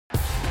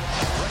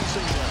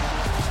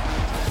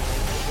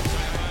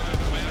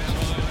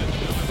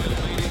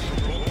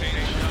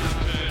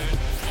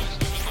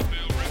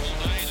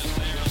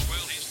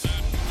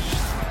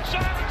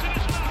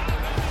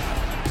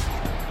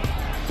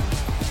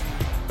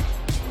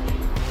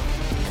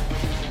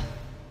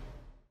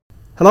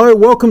Hello,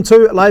 welcome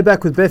to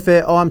Layback with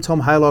Betfair. I'm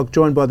Tom Haylock,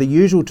 joined by the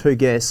usual two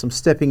guests. I'm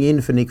stepping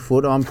in for Nick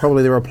Foot. I'm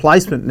probably the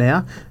replacement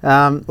now.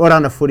 Well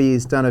done to Footy,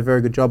 he's done a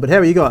very good job. But how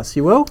are you guys?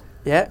 You well?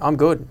 Yeah, I'm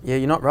good. Yeah,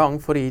 you're not wrong.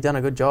 Footy, you done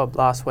a good job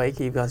last week.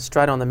 He got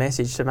straight on the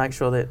message to make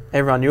sure that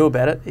everyone knew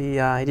about it. He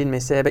didn't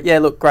miss there. But yeah,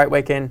 look, great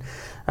weekend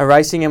of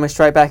racing, and we're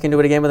straight back into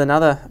it again with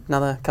another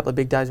couple of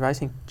big days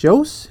racing.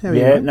 Jules, how are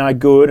you? Yeah, no,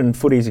 good. And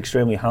Footy's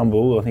extremely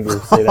humble. I think we'll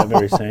see that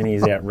very soon.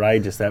 He's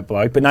outrageous, that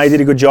bloke. But no, he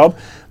did a good job.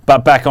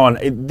 But back on,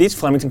 this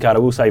Flemington card, I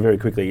will say very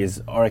quickly,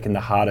 is, I reckon,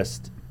 the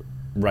hardest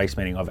race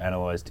meeting I've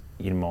analysed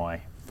in my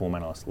form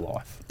analyst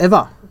life.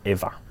 Ever?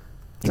 Wow.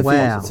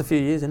 It's a few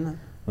years, isn't it?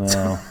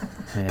 Well,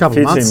 yeah, couple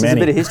of months. There's a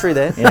bit of history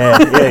there.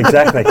 yeah,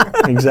 exactly.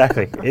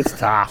 It's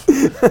tough.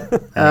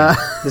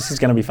 This is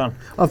going to be fun.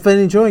 I've been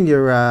enjoying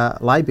your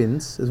lay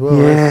bins as well.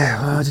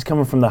 Yeah, well, just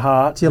coming from the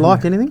heart. Do you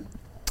like anything?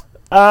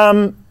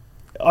 As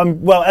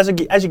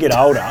you get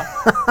older,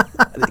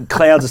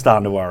 clouds are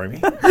starting to worry me,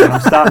 and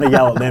I'm starting to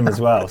yell at them as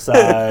well. So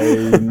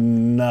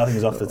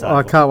nothing's off the table.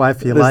 I can't wait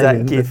for your There's lay that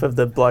bin. gif of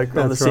the bloke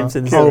on The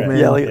Simpsons Old man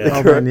yelling at the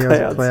Old man yells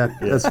at clouds.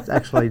 cloud. That's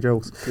actually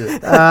Jules.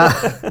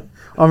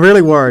 I'm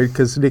really worried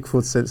because Nick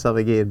Foot sent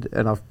something in,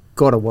 and I've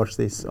got to watch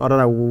this. I don't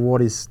know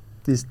what is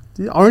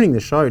owning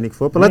the show, Nick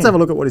Foot, but let's have a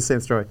look at what he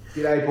sent through.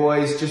 G'day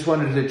boys, just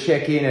wanted to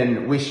check in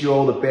and wish you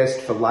all the best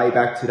for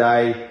layback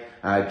today.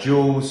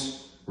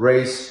 Jules,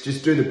 Reese,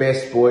 just do the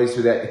best, boys,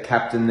 without the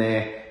captain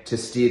there to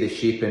steer the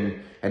ship.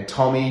 And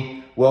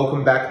Tommy,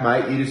 welcome back,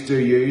 mate. You just do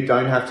you.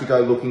 Don't have to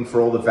go looking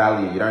for all the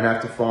value. You don't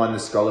have to find the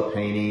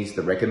Scolapinis,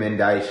 the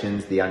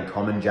recommendations, the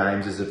uncommon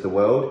Jameses of the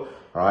world.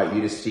 All right,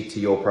 you just stick to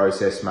your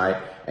process, mate,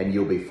 and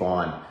you'll be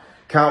fine.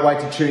 Can't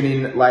wait to tune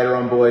in later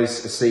on, boys.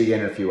 See you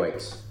again in a few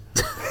weeks.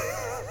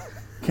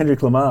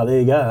 Kendrick Lamar, there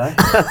you go. Eh?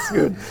 That's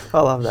good.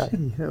 I love that.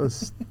 Gee, that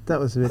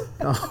was a bit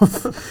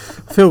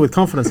filled with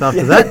confidence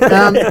after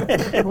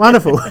that.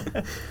 Wonderful.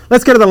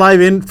 Let's go to the lay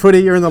bin. Footy,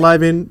 you're in the lay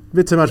bin.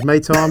 Bit too much me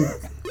time.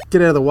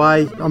 Get out of the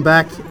way. I'm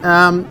back.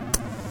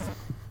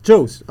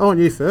 Jules, I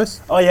want you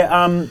first. Oh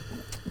yeah.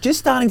 Just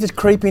starting to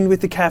creep in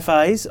with the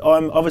cafes.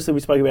 Obviously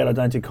we spoke about I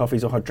don't do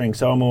coffees or hot drinks,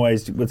 so I'm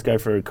always, let's go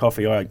for a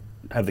coffee. I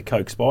have the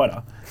Coke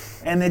Spider,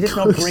 and they're just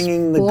not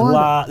bringing the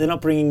glass. They're not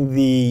bringing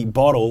the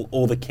bottle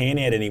or the can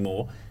out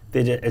anymore.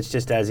 It's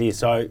just as is.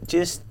 So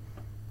just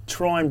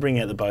try and bring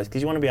out the both,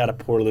 because you want to be able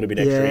to pour a little bit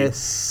extra in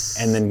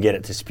and then get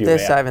it to spew They're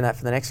out. saving that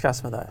for the next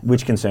customer, though.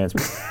 Which concerns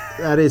me.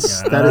 That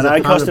is.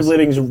 Cost of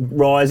living's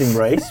rising,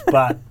 Reese,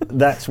 but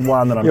that's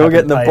one that I'm. You're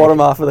getting the bottom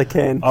half of the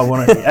can. I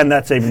want it, and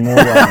that's even more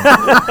wrong.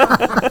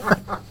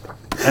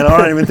 And I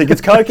don't even think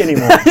it's Coke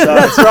anymore. So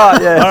That's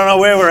right, yeah. I don't know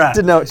where we're at.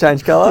 Didn't know it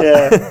changed colour.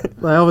 Yeah.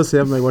 They obviously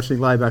haven't been watching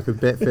Layback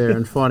with Betfair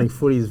and finding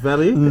Footy's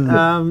value.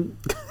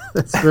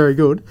 That's very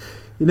good.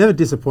 You never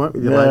disappoint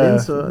with your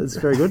lay-bins, so it's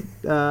very good.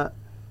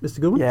 Mr.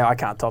 Goodwin? Yeah, I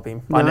can't top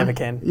him. I never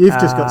can. You've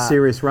just got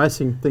serious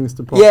racing things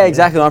to pop. Yeah,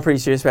 exactly. I'm pretty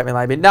serious about my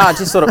lay-bin. No, I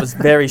just thought it was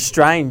very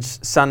strange.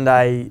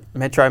 Sunday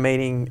Metro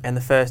meeting and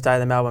the first day of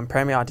the Melbourne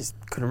Premier, I just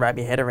couldn't wrap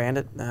my head around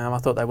it. I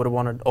thought they would have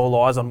wanted all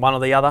eyes on one or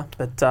the other.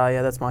 But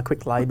yeah, that's my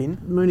quick lay-bin.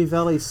 Moonee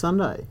Valley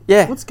Sunday.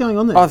 Yeah. What's going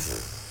on there?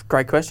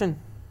 Great question.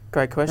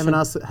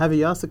 Have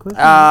you asked the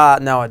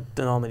question? No, it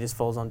normally just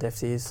falls on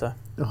deaf ears. So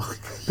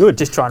Good.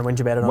 Just try and whinge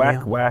about it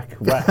on Whack.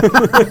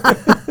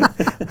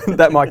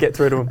 That might get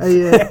through to him.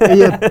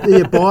 Are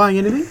you buying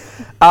anything?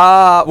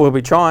 We'll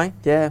be trying.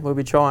 Yeah, we'll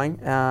be trying.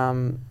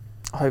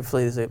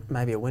 Hopefully there's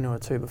maybe a winner or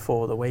two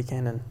before the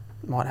weekend, and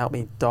might help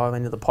me dive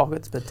into the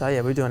pockets. But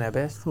yeah, we're doing our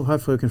best. Well,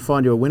 hopefully we can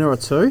find you a winner or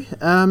two.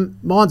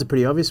 Mine's a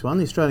pretty obvious one.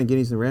 The Australian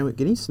Guineas and the Randwick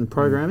Guineas and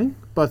programming,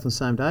 both on the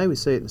same day. We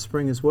see it in the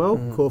spring as well.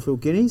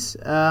 Caulfield Guineas.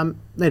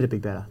 Need to be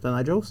better, don't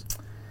they, Jules?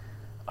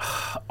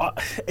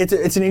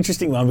 It's an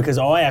interesting one, because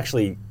I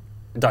actually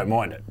don't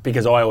mind it,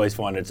 because I always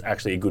find it's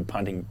actually a good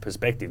punting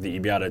perspective that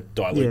you'd be able to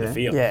dilute the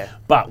field. Yeah.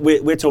 But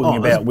we're talking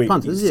about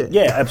punters,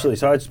 yeah, absolutely.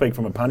 So I'd speak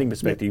from a punting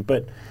perspective,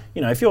 but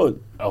you know, if you're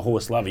a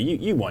horse lover,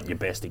 you want your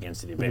best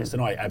against your best,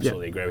 and I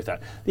absolutely agree with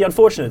that. The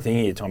unfortunate thing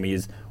here, Tommy,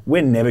 is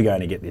we're never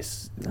going to get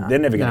this. They're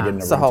never going to get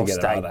in a room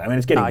together, are they? I mean,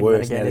 it's getting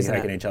worse now. They're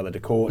taking each other to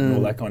court and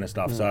all that kind of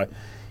stuff. So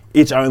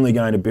it's only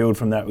going to build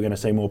from that. We're going to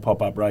see more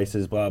pop-up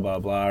races, blah, blah,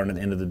 blah, and at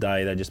the end of the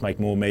day, they just make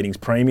more meetings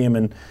premium,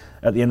 and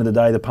at the end of the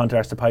day, the punter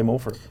has to pay more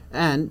for it.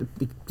 And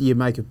you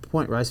make a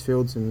point, race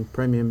fields and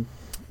premium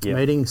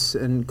meetings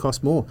and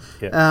cost more.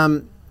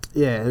 Yep.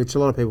 Which a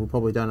lot of people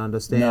probably don't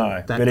understand. No,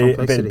 that but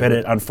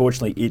complexity.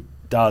 unfortunately, it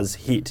does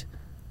hit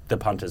the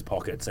punters'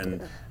 pockets,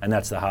 and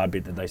that's the hard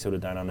bit that they sort of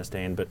don't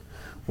understand, but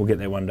we'll get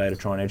there one day to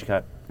try and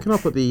educate. Can I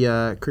put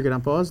the cricket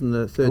umpires and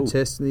the third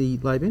test in the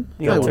lay-bin?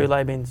 You got 2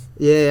 lay-bins?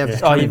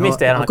 Yeah. You've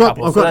missed out on a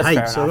couple. I've got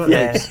heaps.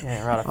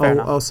 Yeah, right, fair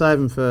enough. I'll save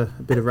them for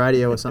a bit of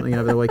radio or something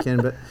over the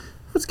weekend, but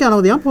what's going on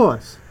with the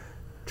umpires?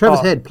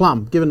 Travis Head,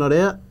 Plum, given not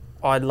out.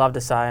 I'd love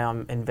to say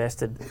I'm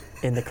invested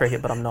in the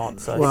cricket, but I'm not.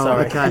 So well,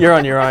 sorry. Okay. You're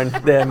on your own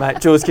there, mate.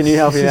 Jules, can you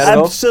help me out at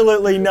all?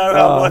 Absolutely no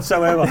help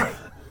whatsoever.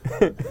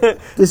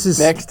 This is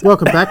next.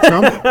 Welcome back,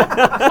 Tom.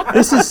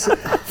 This is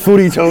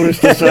Footy told us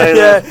to say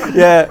that.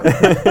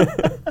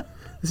 Yeah.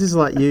 This is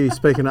like you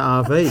speaking to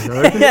RV.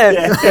 Right?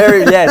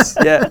 Yes.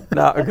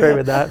 No, I agree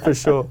with that for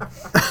sure.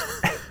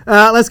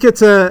 Let's get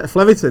to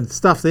Flemington.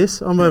 Stuff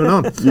this. I'm moving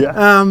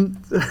on.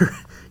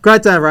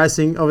 Great day of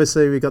racing.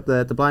 Obviously, we got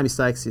the Blamey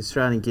Stakes, the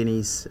Australian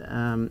Guineas.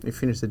 We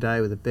finished the day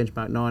with a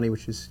benchmark 90,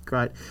 which is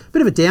great.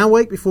 Bit of a down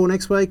week before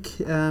next week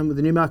with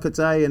the Newmarket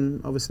Day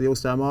and obviously the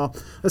All-Star Mile.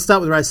 Let's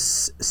start with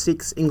race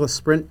 6, English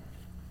Sprint,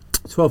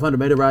 1,200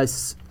 metre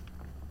race,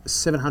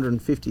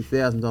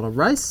 $750,000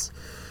 race.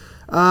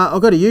 I'll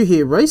go to you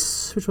here,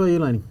 Reese. Which way are you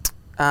leaning?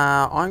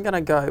 I'm going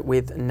to go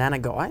with Nana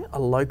Guy, a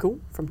local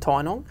from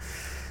Tynong.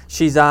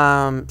 She's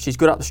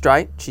good up the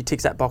straight. She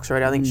ticks that box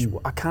already. I think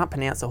I can't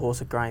pronounce the horse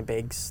with Graham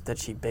Beggs that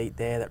she beat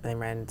there. That then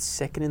ran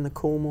second in the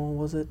Coolmore,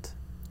 was it?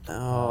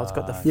 Oh, it's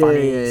got the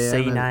funny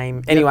C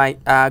name. Anyway,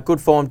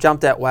 good form,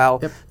 jumped out well,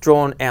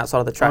 drawn outside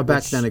of the track. I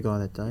backed Nana Guy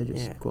that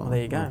day. Well,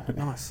 there you go.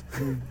 Nice.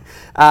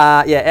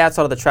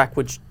 Outside of the track,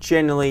 which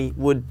generally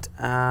would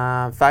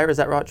favour. Is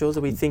that right, Jules?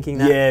 Are we thinking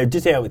that? Yeah,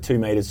 just out with 2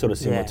 metres, sort of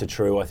similar to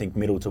True. I think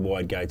middle to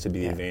wide gates would be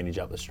the advantage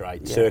up the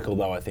straight. Circle,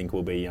 though, I think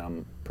will be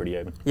pretty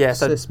even. Yeah,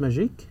 so C'est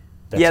Magique?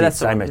 That's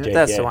the one.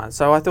 That's the one.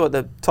 So I thought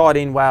the tied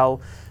in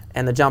well,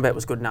 and the jump out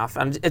was good enough.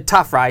 And a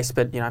tough race,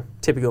 but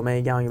typical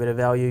me going a bit of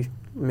value.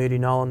 Moody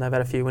Nolan, they've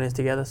had a few winners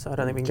together, so I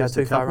don't think we can go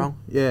too far wrong.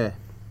 Yeah.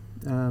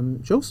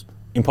 Jules?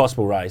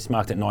 Impossible race,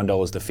 marked at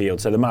 $9 the field,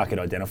 so the market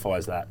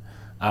identifies that.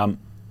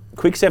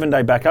 Quick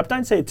 7-day backup.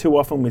 Don't see it too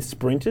often with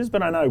sprinters,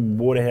 but I know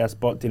Waterhouse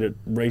Bot did it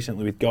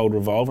recently with Gold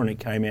Revolver and it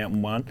came out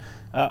and won.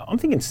 I'm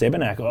thinking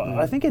Sebenak.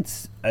 I think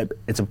it's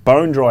a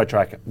bone dry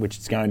track, which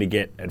it's going to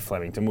get at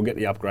Flemington. We'll get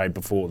the upgrade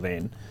before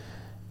then.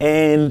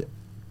 And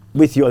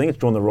with you, I think it's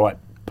drawn the right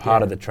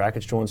part of the track.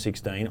 It's drawn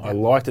 16. I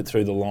liked it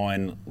through the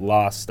line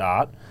last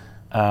start.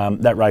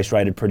 That race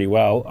rated pretty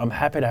well. I'm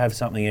happy to have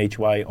something each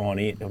way on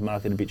it. I've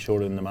marked it a bit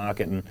shorter than the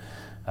market.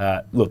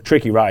 And look,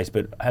 tricky race,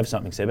 but have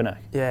something Sebenak.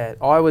 Yeah,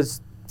 I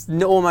was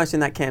almost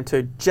in that camp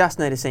too. Just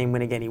need to see him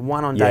win again. He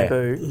won on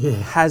debut,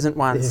 hasn't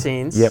won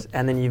since,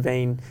 and then you've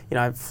been,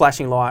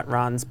 flashing light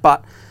runs.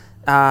 But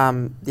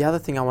the other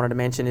thing I wanted to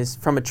mention is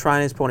from a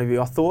trainer's point of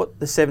view, I thought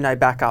the 7-day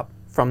backup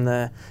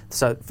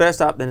so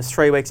first up, then it's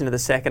 3 weeks into the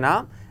second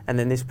up, and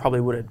then this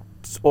probably would have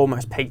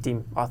almost peaked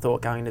him, I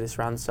thought, going into this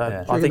run.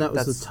 So I think that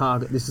was the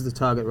target. This is the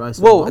target race.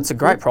 Well, it's a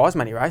great prize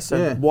money race,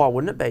 so why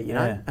wouldn't it be?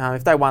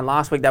 If they won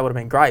last week, that would have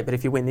been great. But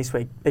if you win this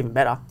week, even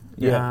better.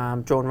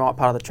 Drawn right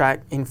part of the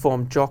track.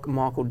 Informed jock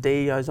Michael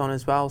D goes on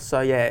as well. So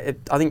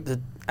I think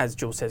as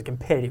Jules says, a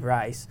competitive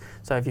race.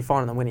 So if you're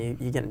finding the winner,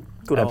 you're getting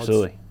good odds.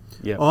 Absolutely.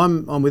 Yeah,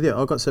 I'm with you.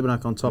 I've got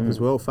Sebenak on top as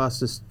well.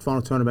 Fastest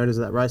final 200 metres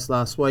of that race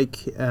last week.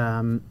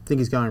 Think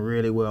he's going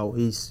really well.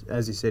 He's,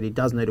 as you said, he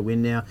does need a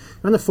win now.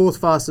 Ran the 4th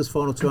fastest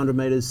final 200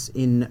 metres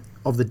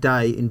of the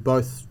day in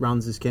both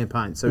runs this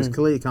campaign. So he's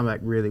clearly come back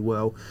really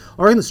well.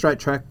 I reckon the straight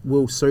track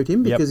will suit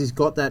him because he's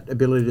got that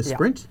ability to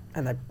sprint.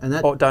 And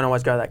that don't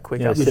always go that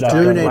quick. You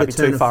do need to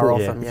turn too far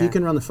off him. If you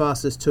can run the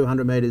fastest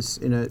 200 metres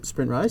in a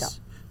sprint race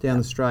down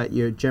the straight,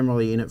 you're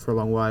generally in it for a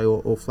long way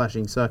or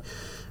flashing. So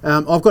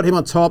I've got him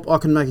on top. I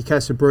can make a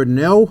case for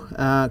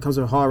Brudenell. Comes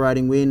with a high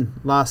rating win.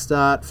 Last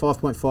start,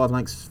 5.5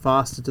 lengths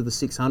faster to the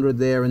 600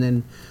 there and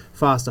then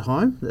faster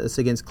home. That's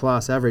against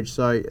class average.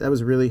 So that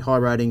was a really high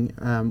rating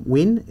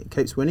win. It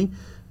keeps winning.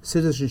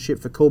 Citizenship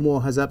for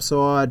Coolmore has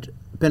upside.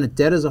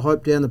 Benedetta's a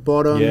hope down the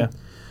bottom. Yeah.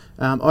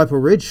 Opal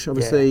Ridge,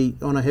 obviously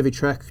on a heavy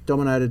track,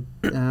 dominated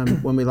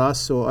when we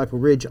last saw Opal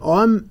Ridge.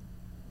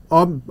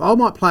 I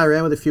might play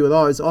around with a few of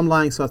those. I'm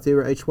laying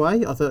Cythera each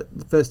way. I thought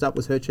the first up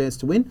was her chance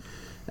to win.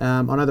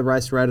 I know the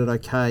race rated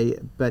okay,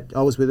 but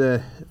I was with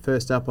her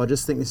first up. I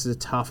just think this is a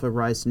tougher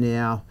race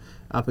now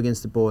up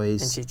against the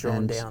boys. And she's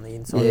drawn down the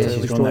inside. Yeah,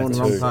 she's drawn on the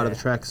wrong part of the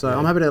track. So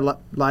I'm happy to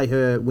lay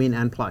her win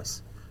and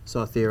place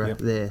Cythera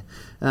there.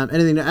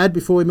 Anything to add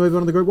before we move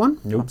on to the Group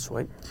 1? Nope.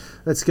 Sweet.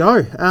 Let's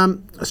go.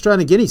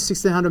 Australian Guineas,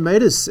 1,600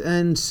 metres,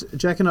 and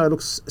Jacquino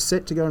looks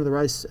set to go into the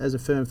race as a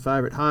firm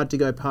favourite. Hard to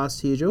go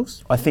past here,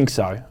 Jules? I think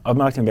so. I've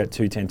marked him about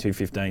 210,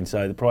 215,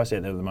 so the price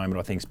out there at the moment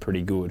I think is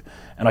pretty good.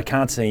 And I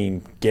can't see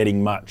him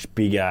getting much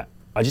bigger.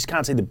 I just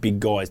can't see the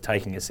big guys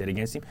taking a set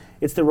against him.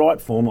 It's the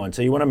right form line,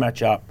 so you want to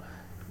match up,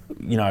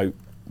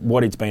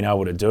 what it's been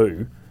able to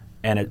do,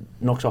 and it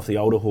knocks off the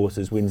older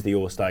horses, wins the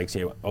All Stakes.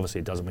 Yeah,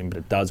 obviously it doesn't win, but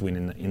it does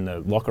win in the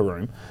locker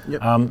room.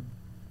 Yep.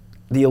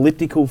 The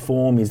elliptical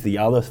form is the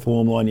other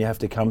form line you have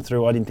to come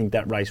through. I didn't think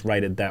that race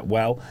rated that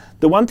well.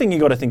 The one thing you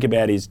got to think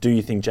about is, do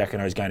you think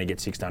Jacquino is going to get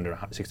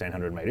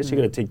 1,600 metres? You've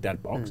got to tick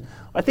that box.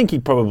 I think he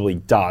probably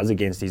does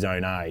against his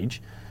own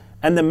age.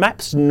 And the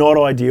map's not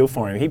ideal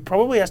for him. He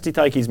probably has to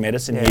take his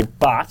medicine here,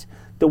 but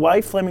the way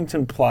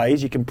Flemington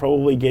plays, you can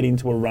probably get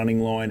into a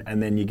running line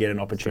and then you get an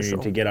opportunity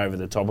to get over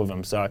the top of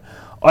him. So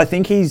I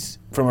think he's,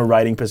 from a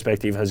rating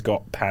perspective, has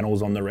got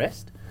panels on the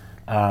rest.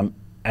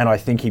 And I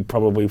think he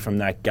probably, from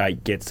that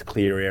gate, gets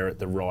clear air at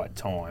the right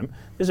time.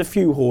 There's a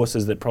few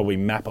horses that probably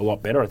map a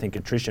lot better. I think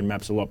Attrition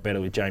maps a lot better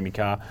with Jamie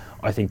Carr.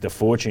 I think the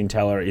Fortune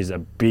Teller is a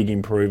big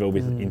improver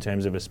in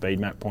terms of a speed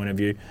map point of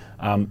view.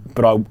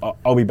 But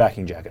I'll be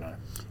backing Jacquino.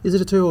 Is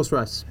it a 2-horse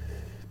race?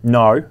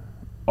 No.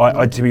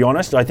 To be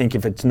honest, I think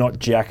if it's not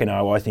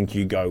Jacquinot, I think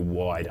you go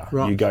wider.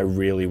 Right. You go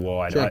really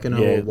wide.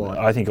 Jacquinot or wide.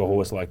 I think a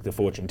horse like the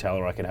Fortune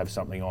Teller I could have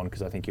something on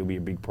because I think he'll be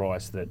a big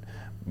price that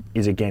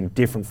is, again,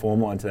 different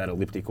form line to that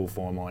elliptical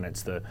form line.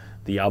 It's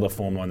the other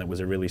form line that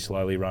was a really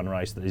slowly run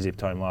race that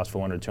zipped home last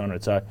 400,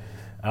 200. So,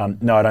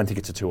 no, I don't think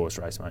it's a 2-horse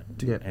race, mate,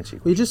 to answer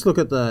your Well, you just look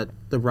at the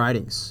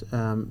ratings.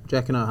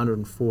 Jacquinot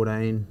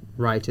 114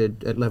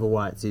 rated at level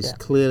weights is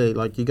clearly,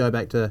 like you go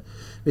back to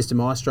Mr.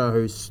 Maestro,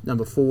 who's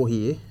number 4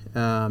 here,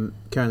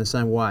 carrying the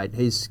same weight.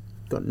 He's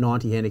got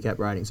 90 handicap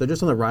rating. So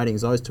just on the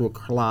ratings, those two are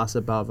class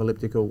above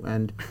elliptical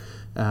and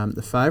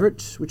the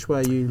favourite. Which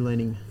way are you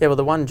leaning? Yeah, well,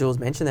 the one Jules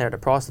mentioned there at a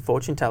price, the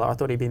Fortune Teller, I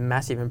thought he'd be a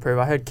massive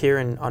improver. I heard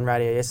Kieran on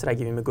radio yesterday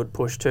give him a good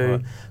push too.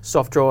 Right.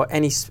 Soft draw,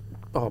 and it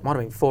might have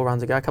been 4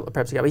 runs ago, a couple of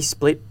preps ago, he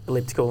split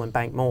elliptical and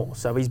banked more.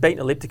 So he's beaten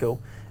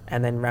elliptical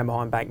and then ran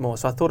behind banked more.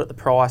 So I thought at the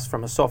price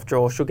from a soft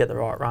draw, should get the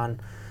right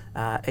run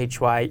each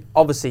way.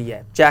 Obviously,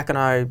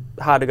 Jacquinot,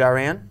 hard to go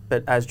around,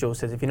 but as Jules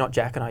says, if you're not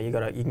Jacquinot, you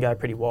can go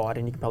pretty wide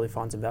and you can probably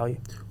find some value.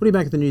 What do you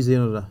make of the New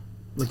Zealander,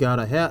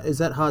 Legato? How is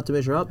that hard to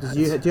measure up? Do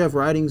you have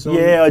ratings on?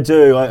 Yeah, I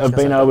do. I've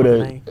been able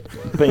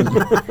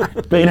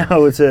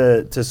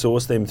to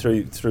source them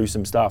through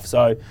some stuff.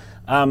 So,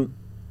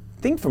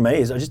 thing for me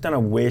is I just don't know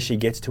where she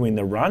gets to in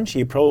the run.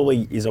 She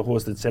probably is a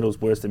horse that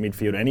settles worse than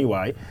midfield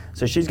anyway,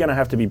 so she's going to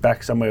have to be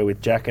back somewhere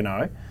with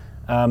Jacquinot.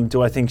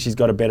 Do I think she's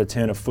got a better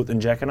turn of foot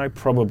than Jacquinot?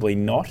 Probably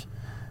not.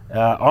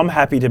 I'm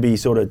happy to be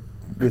sort of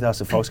with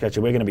us at Foxcatcher.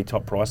 We're going to be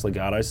top price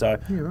Legato, so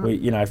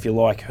if you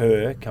like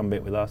her, come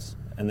bet with us,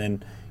 and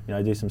then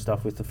do some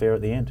stuff with the fair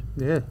at the end.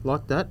 Yeah,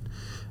 like that.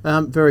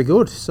 Very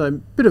good. So,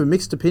 bit of a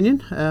mixed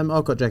opinion.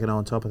 I've got Jacquinot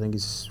on top. I think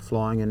he's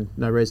flying and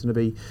no reason to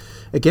be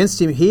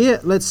against him here.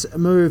 Let's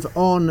move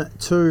on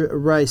to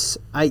race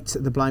 8,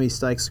 the Blamey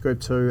Stakes Group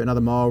 2,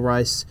 another mile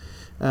race.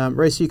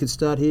 Reece, you could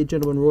start here.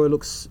 Gentleman Roy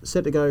looks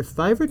set to go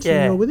favourite.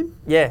 Yeah, you're with him?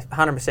 Yeah,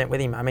 100% with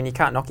him. I mean, you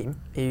can't knock him.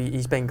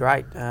 He's been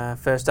great.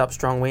 First up,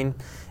 strong win.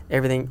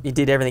 He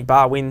did everything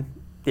bar win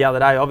the other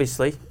day,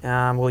 obviously.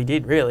 Well, he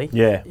did, really.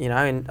 Yeah.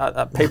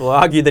 And people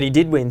argue that he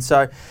did win.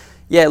 So,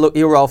 yeah, look,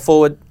 he'll roll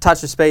forward.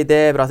 Touch of speed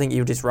there, but I think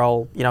he'll just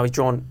roll. He's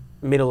drawn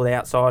middle of the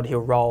outside. He'll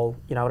roll,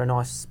 at a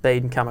nice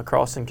speed and come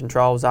across and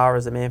control.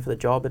 Zara's the man for the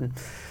job. And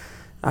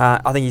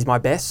I think he's my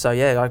best. So,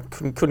 yeah, I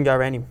couldn't go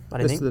around him.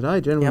 Best of the day,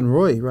 Gentleman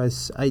Roy,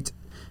 race 8.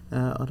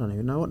 I don't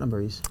even know what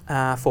number he is.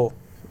 4.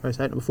 Race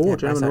 8, number 4,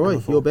 Gentleman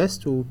Roy, your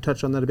best. We'll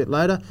touch on that a bit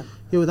later.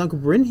 Here with Uncle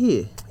Bryn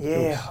here.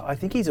 Yeah, I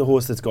think he's a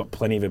horse that's got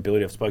plenty of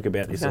ability. I've spoke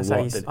about this a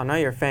lot. I know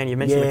you're a fan. You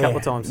mentioned him a couple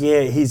of times.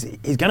 Yeah, he's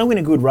going to win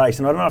a good race,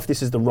 and I don't know if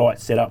this is the right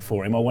setup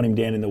for him. I want him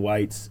down in the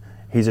weights.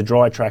 He's a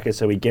dry tracker,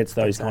 so he gets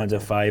those kinds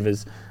of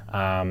favours.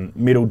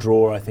 Middle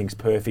draw, I think, is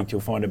perfect. He'll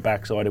find a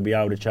backside he'll be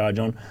able to charge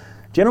on.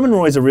 Gentleman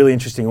Roy is a really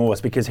interesting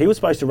horse because he was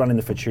supposed to run in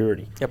the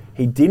Futurity. Yep.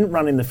 He didn't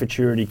run in the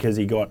Futurity because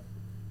he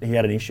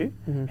had an issue.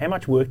 Mm-hmm. How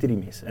much work did he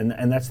miss?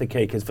 And that's the key,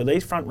 because for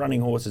these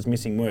front-running horses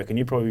missing work, and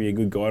you'd probably be a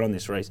good guide on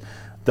this race,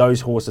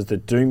 those horses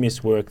that do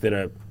miss work that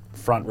are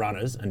front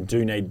runners and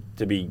do need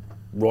to be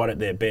right at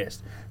their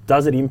best,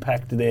 does it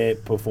impact their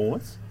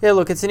performance? Yeah,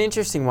 look, it's an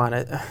interesting one.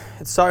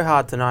 It's so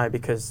hard to know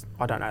because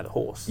I don't know the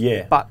horse.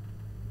 Yeah. But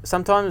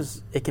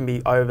sometimes it can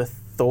be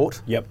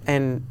overthought. Yep.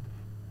 And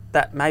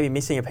that maybe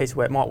missing a piece of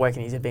work might work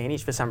in his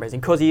advantage for some reason,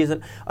 because he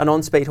isn't an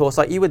on-speed horse.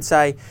 Like you would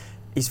say,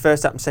 his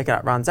first up and second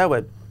up runs, they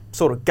were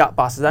sort of gut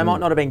busters. They might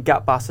not have been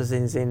gut busters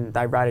as in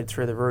they rated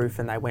through the roof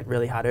and they went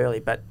really hard early,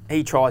 but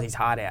he tries his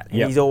heart out.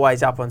 And he's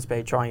always up on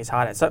speed trying his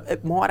heart out. So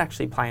it might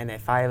actually play in their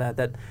favour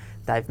that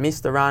they've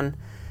missed the run.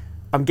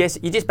 I'm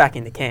guessing you're just back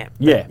in the camp.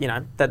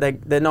 Yeah.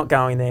 That they're not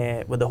going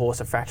there with the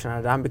horse a fraction of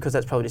a done, because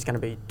that's probably just going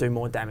to do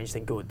more damage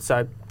than good.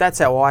 So that's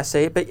how I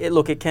see it. But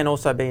it can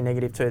also be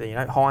negative too.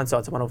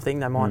 Hindsight's a wonderful thing.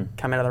 They might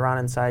come out of the run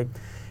and say,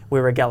 we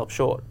were a gallop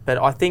short. But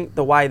I think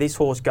the way this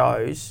horse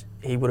goes,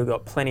 he would have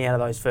got plenty out of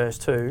those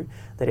first two,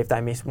 that if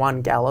they miss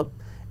one gallop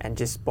and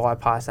just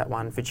bypass that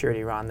one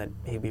Futurity run, that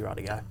he'll be right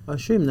to go. I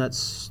assume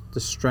that's the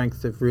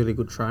strength of really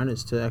good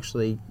trainers, to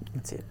actually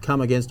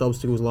come against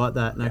obstacles like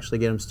that and actually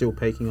get them still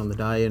peaking on the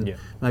day, and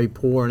maybe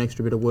pour an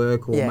extra bit of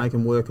work or make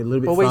them work a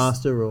little bit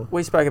faster.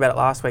 We spoke about it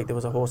last week. There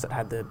was a horse that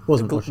had the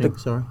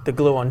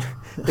glue on.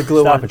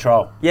 Star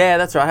Patrol. Yeah,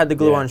 that's right. Had the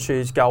glue on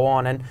shoes go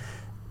on, and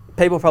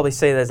people probably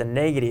see it as a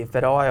negative,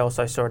 but I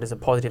also saw it as a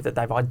positive that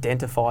they've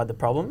identified the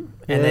problem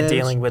and they're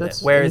dealing with it.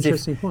 Whereas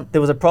if there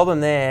was a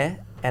problem there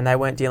and they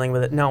weren't dealing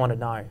with it, no one would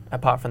know,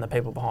 apart from the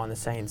people behind the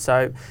scenes.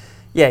 So,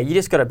 yeah, you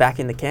just got to back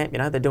in the camp.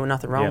 They're doing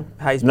nothing wrong.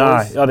 Hayes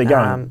boys. No, they're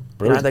going.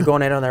 They've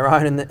gone out on their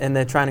own and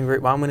they're training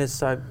Group 1 winners,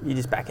 so you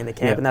just back in the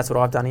camp, and that's what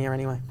I've done here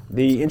anyway.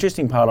 The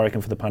interesting part, I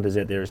reckon, for the punters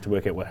out there is to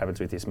work out what happens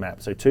with this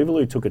map. So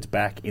Tuvalu took its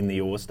back in the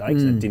Orr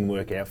Stakes and it didn't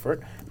work out for it.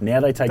 Now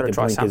they take the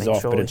blinkers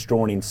off, but it's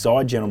drawn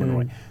inside Gentleman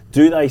Roy.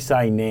 Do they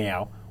say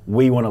now,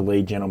 we want to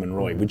lead Gentleman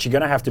Roy, which you're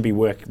going to have to be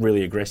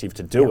really aggressive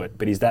to do it,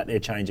 but is that their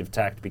change of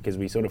tact? Because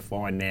we sort of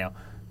find now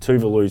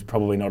Tuvalu's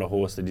probably not a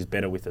horse that is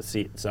better with a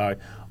sit. So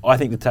I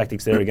think the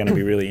tactics there are going to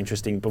be really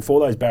interesting. Before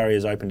those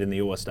barriers opened in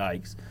the Orr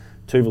Stakes,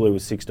 Tuvalu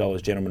was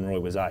 $6, Gentleman Roy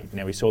was $8.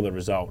 Now we saw the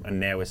result, and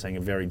now we're seeing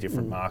a very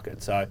different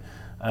market. So,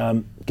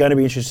 going to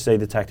be interested to see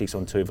the tactics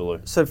on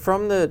Tuvalu. So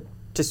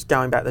just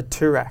going back, the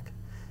Toorak,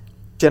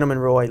 Gentleman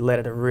Roy led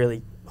at a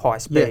really high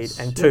speed,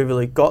 and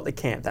Tuvalu got the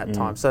camp that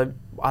time. So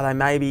are they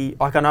maybe,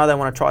 like, I know they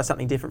want to try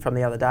something different from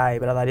the other day,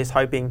 but are they just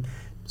hoping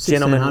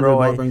Gentleman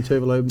Roy might bring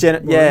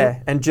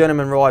Tuvalu? And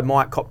Gentleman Roy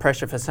might cop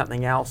pressure for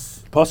something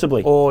else?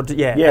 Possibly. Or,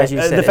 as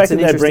you said, the fact that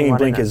they're bringing one,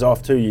 blinkers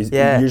off too,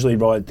 usually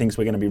thinks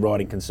we're going to be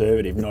riding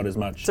conservative, not as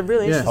much. It's a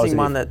really interesting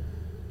one that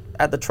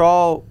at the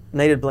trial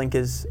needed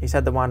blinkers. He's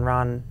had the one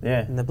run,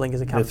 and the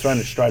blinkers are coming. They've thrown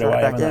it straight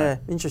away, back.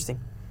 haven't they? Interesting.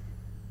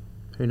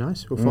 Who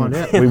knows? We'll find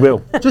out. We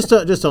will. Just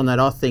on that,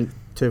 I think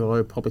Tuvalu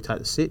will probably take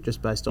the sit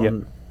just based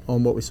on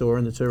what we saw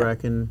in the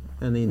Toorak and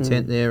the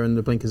intent there and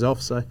the blinkers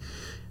off. So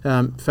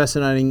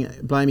fascinating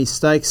Blamey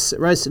Stakes.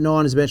 Race at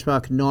 9 is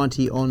benchmark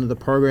 90 on the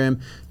program.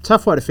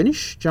 Tough way to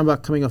finish.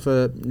 Jumbuck coming off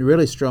a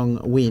really strong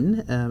win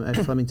at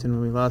Flemington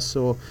when we last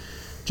saw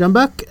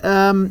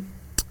Jumbuck.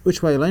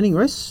 Which way are you leaning,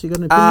 Reece? You got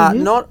an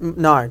opinion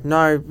here?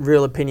 No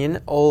real opinion.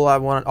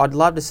 I'd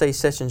love to see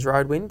Sessions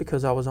Road win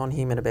because I was on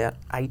him at about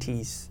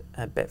 80s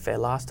at Betfair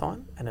last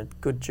time and a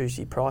good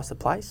juicy price to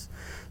place.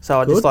 So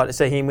I'd just like to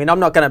see him win. I'm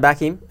not going to back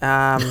him,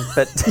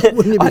 but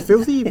wouldn't you be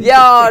filthy?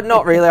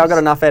 Not really. I got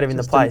enough out of him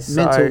to place.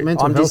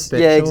 Mental I'm health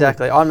bet,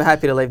 exactly. I'm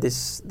happy to leave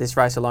this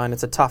race alone.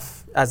 It's a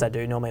tough, as they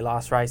do normally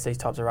last race. These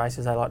types of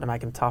races, they like to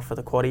make them tough for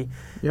the quaddie.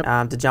 The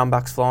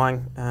Jumbuck's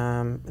flying.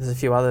 There's a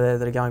few other there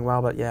that are going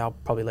well, but I'll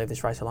probably leave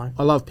this race alone.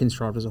 I love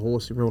Pinstripe as a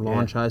horse, a real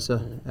line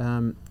chaser.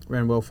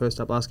 Ran well first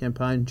up last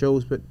campaign,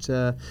 Jules. But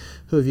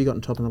who have you got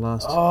on top in the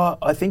last?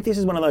 I think this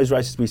is one of those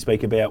races we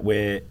speak about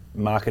where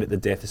market at the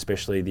death,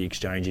 especially the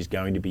exchange, is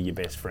going to be your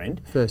best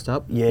friend. First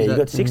up. Yeah, you've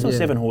got 6 or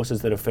 7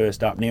 horses that are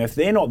first up. Now, if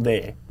they're not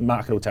there,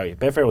 market will tell you.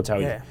 Betfair will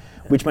tell you.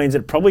 Which means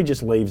it probably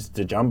just leaves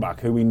the Jumbuck,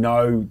 who we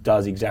know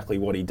does exactly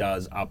what he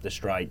does up the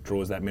straight,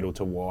 draws that middle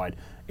to wide.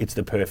 It's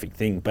the perfect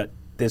thing. But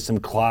there's some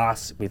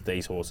class with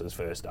these horses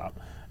first up.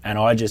 And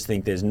I just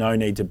think there's no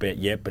need to bet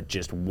yet, but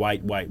just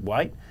wait.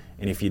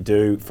 And if you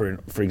do,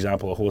 for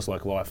example, a horse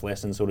like Life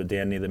Lesson sort of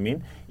down near the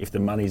min, if the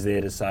money's there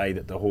to say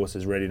that the horse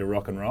is ready to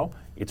rock and roll,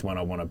 it's one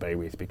I want to be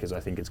with because I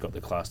think it's got the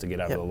class to get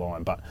over the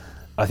line. But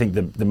I think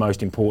the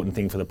most important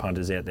thing for the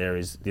punters out there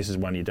is this is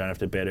one you don't have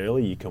to bet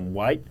early. You can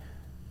wait.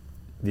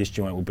 This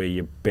joint will be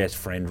your best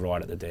friend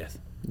right at the death.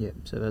 Yeah,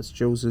 so that's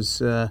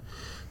Jules's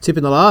tip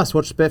in the last.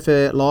 Watch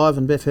Betfair live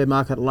and Betfair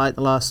market late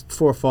the last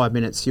 4 or 5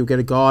 minutes. You'll get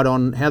a guide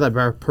on how they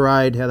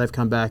parade, how they've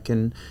come back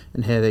and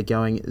how they're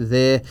going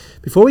there.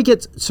 Before we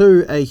get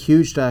to a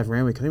huge day of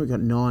Randwick, I think we've got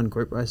 9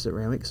 group races at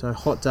Randwick, so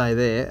hot day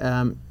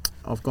there.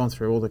 I've gone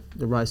through all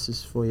the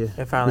races for you,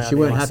 which you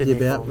weren't happy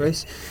about,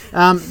 Reece.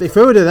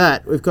 Before we do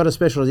that, we've got a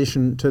special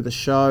addition to the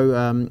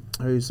show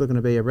who's looking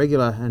to be a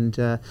regular,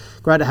 and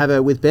great to have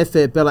her with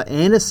Betfair, Bella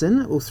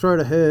Anderson. We'll throw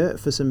to her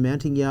for some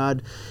mounting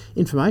yard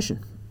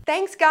information.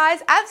 Thanks,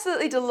 guys.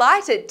 Absolutely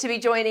delighted to be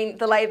joining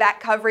the layback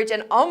coverage.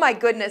 And oh my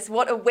goodness,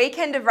 what a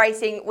weekend of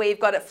racing we've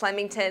got at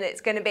Flemington.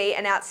 It's going to be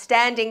an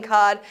outstanding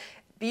card.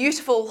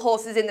 Beautiful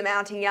horses in the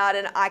mounting yard,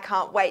 and I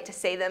can't wait to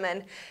see them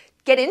and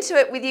get into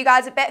it with you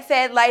guys at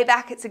Betfair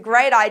Layback. It's a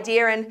great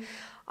idea, and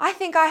I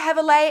think I have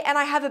a lay and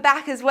I have a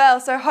back as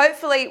well. So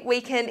hopefully we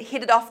can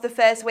hit it off the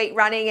first week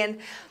running. And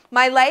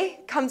my lay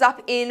comes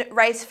up in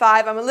race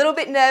 5. I'm a little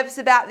bit nervous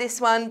about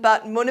this one,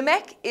 but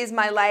Munamek is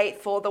my lay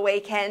for the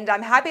weekend.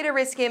 I'm happy to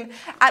risk him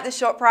at the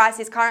short price.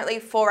 He's currently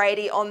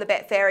 $4.80 on the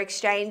Betfair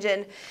exchange,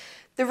 and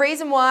the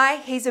reason why,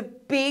 he's a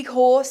big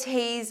horse.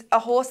 He's a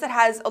horse that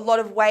has a lot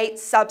of weight,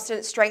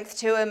 substance, strength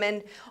to him,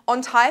 and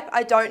on type,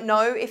 I don't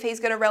know if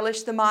he's going to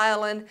relish the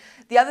mile. And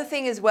the other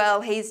thing as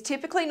well, he's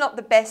typically not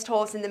the best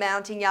horse in the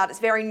mounting yard. It's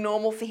very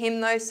normal for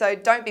him though, so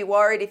don't be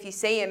worried if you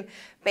see him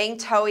being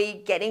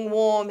toey, getting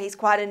warm. He's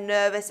quite a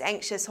nervous,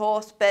 anxious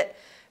horse, but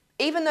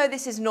even though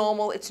this is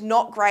normal, it's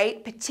not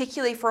great,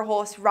 particularly for a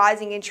horse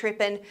rising in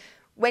trip, and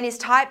when his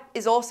type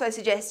is also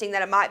suggesting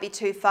that it might be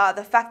too far.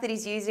 The fact that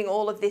he's using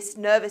all of this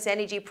nervous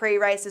energy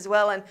pre-race as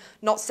well and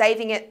not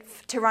saving it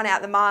to run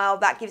out the mile,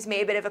 that gives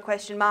me a bit of a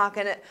question mark.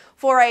 And at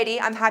 $4.80,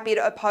 I'm happy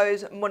to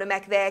oppose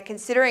Munamek there,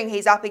 considering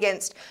he's up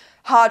against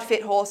hard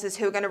fit horses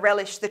who are going to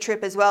relish the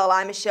trip as well.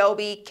 I'm a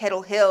Shelby,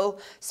 Kettle Hill,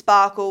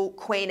 Sparkle,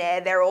 Queen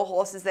Air. They're all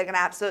horses that are going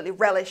to absolutely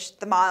relish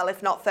the mile,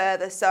 if not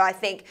further. So I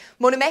think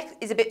Munamek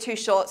is a bit too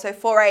short. So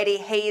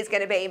 $4.80, he is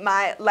going to be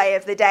my lay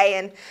of the day.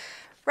 And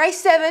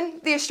race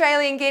 7, the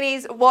Australian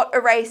Guineas, what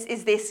a race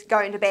is this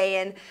going to be?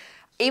 And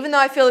even though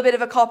I feel a bit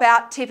of a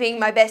cop-out tipping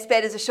my best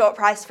bet as a short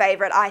price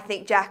favourite, I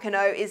think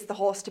Jacquinot is the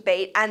horse to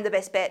beat and the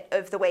best bet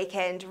of the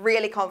weekend.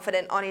 Really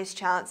confident on his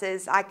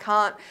chances. I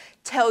can't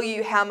tell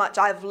you how much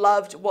I've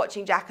loved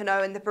watching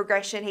Jacquinot and the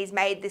progression he's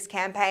made this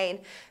campaign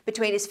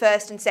between his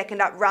first and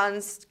second up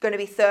runs. Going to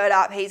be third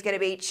up, he's going to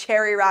be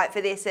cherry ripe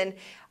for this, and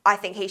I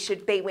think he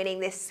should be winning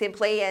this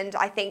simply, and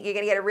I think you're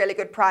going to get a really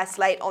good price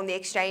late on the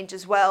exchange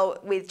as well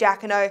with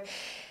Jacquinot.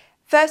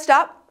 First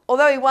up,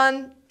 although he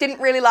won,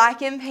 didn't really like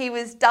him. He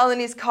was dull in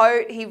his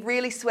coat. He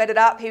really sweated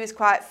up. He was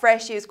quite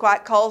fresh. He was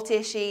quite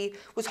coltish. He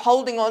was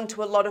holding on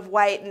to a lot of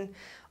weight, and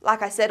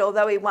like I said,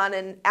 although he won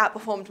and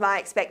outperformed my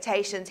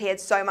expectations, he had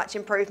so much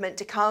improvement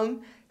to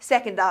come.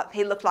 Second up,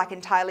 he looked like an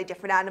entirely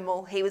different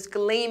animal. He was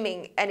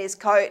gleaming in his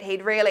coat.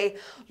 He'd really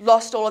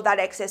lost all of that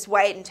excess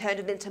weight and turned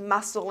it into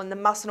muscle, and the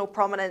muscle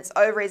prominence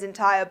over his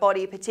entire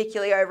body,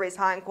 particularly over his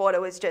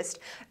hindquarter, was just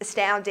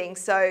astounding.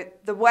 So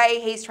the way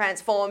he's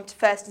transformed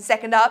first and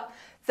second up,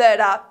 third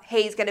up,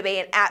 he's going to be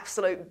an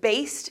absolute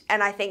beast,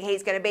 and I think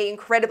he's going to be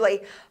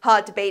incredibly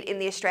hard to beat in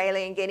the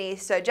Australian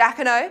Guineas. So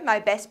Jacquinot, my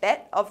best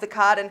bet of the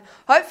card, and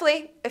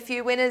hopefully a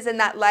few winners in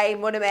that lay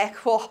Munamek.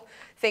 Oh,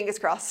 fingers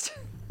crossed.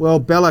 Well,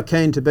 Bella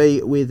keen to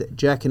be with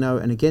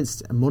Jacquinot and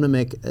against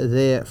Munamek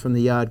there from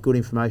the yard. Good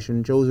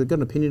information. Jules, have you got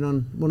an opinion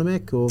on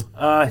Munamek? Or?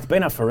 It's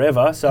been up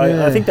forever, so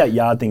yeah. I think that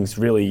yard thing's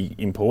really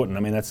important.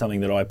 I mean, that's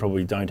something that I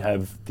probably don't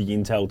have the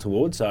intel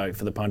towards. So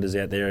for the punters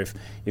out there,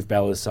 if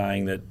Bella's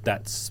saying that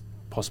that's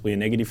possibly a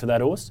negative for that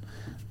horse,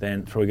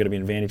 then it's probably going to be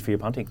an advantage for your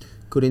punting.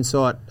 Good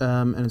insight,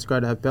 and it's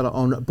great to have Bella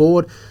on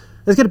board.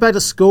 Let's get back to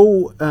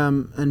school,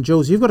 and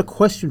Jules, you've got a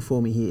question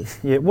for me here.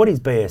 Yeah, what is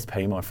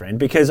BSP, my friend?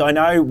 Because I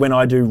know when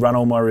I do run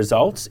all my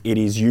results, it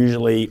is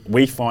usually,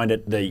 we find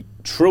it the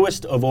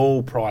truest of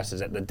all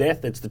prices. At the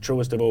death, it's the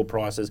truest of all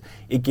prices.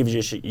 It gives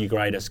you your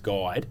greatest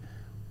guide.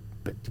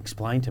 But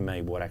explain to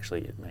me what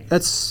actually it means.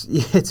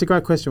 It's a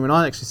great question. When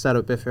I actually started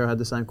at Betfair, I had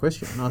the same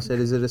question. And I said,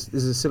 this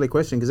is a silly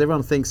question, because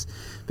everyone thinks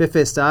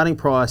Betfair starting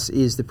price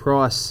is the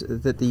price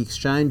that the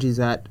exchange is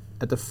at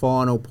the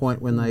final point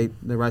when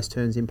the race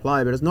turns in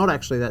play, but it's not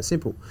actually that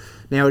simple.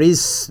 Now, it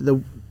is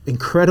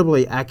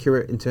incredibly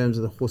accurate in terms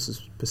of the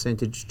horse's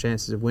percentage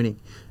chances of winning.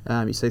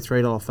 You see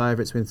 $3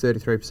 favourites win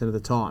 33% of the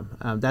time.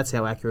 That's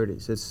how accurate it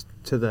is. It's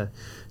to the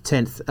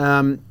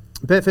 10th.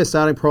 Betfair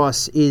starting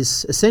price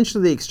is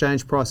essentially the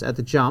exchange price at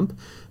the jump,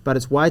 but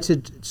it's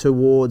weighted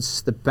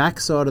towards the back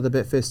side of the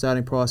Betfair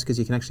starting price, because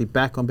you can actually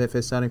back on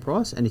Betfair starting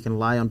price and you can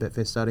lay on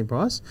Betfair starting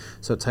price.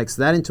 So it takes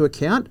that into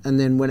account, and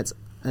then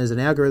there's an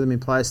algorithm in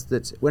place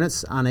that when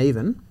it's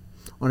uneven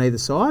on either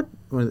side,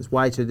 when it's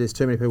weighted, there's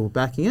too many people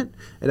backing it,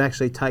 it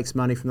actually takes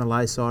money from the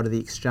lay side of the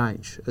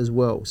exchange as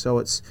well. So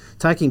it's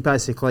taking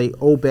basically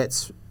all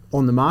bets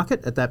on the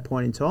market at that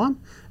point in time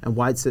and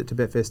weights it to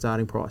Betfair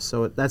starting price.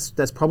 So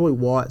that's probably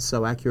why it's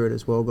so accurate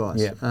as well,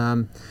 guys.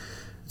 Yeah.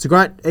 It's a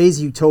great,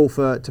 easy tool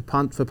for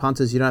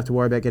punters. You don't have to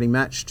worry about getting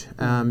matched.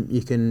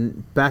 You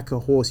can back a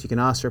horse, you can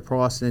ask for a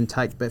price and then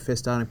take Betfair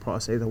starting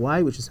price either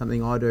way, which is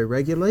something I do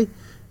regularly.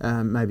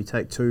 Maybe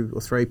take 2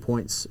 or 3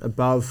 points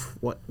above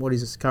what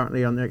is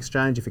currently on the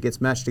exchange. If it gets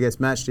matched, it gets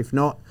matched. If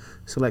not,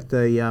 select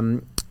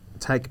the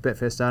take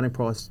Betfair starting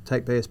price,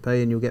 take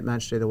BSP, and you'll get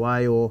matched either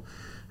way. Or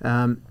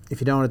if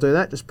you don't want to do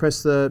that, just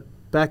press the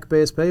back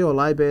BSP or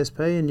lay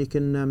BSP, and you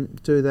can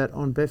do that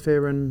on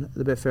Betfair and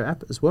the Betfair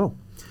app as well.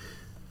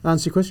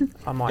 Answer your question?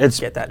 I might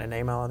get that in an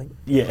email, I think.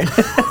 Yeah.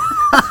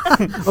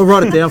 I'll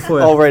write it down for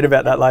you. I'll read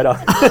about that later.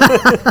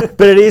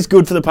 But it is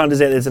good for the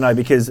punters out there to know,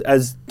 because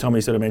as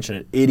Tommy sort of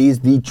mentioned it is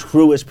the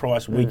truest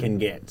price we can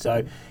get.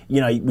 So,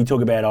 we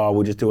talk about,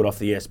 we'll just do it off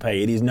the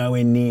SP. It is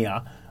nowhere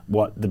near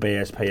what the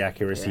BSP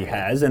accuracy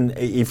has. And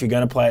if you're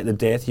going to play at the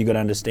death, you've got to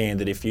understand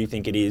that if you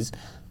think it is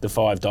the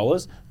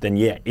 $5, then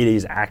it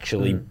is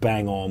actually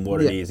bang on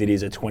what it is. It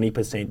is a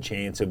 20%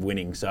 chance of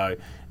winning. So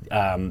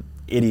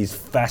it is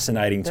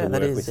fascinating to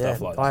work with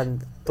stuff like I that.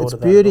 hadn't thought of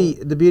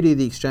the beauty of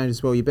the exchange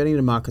as well. You're betting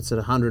the markets at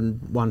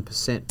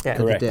 101% at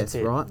the death,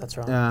 right? That's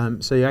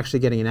right. So you're actually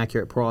getting an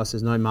accurate price.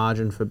 There's no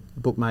margin for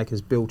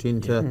bookmakers built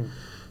into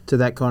to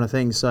that kind of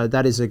thing. So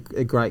that is a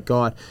great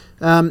guide.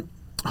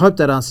 I hope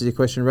that answers your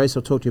question, Reece.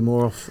 I'll talk to you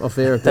more off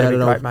air about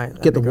it. I'll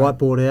get the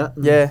whiteboard out.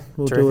 Yeah,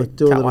 we'll do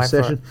a little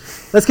session.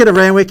 Let's get to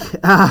Randwick.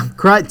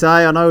 Great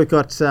day. I know we've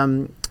got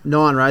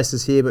 9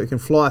 races here, but we can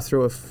fly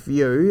through a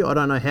few. I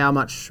don't know how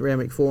much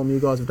Randwick form you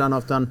guys have done.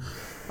 I've done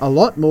a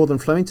lot more than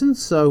Flemington.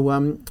 So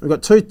we've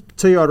got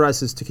two-year-old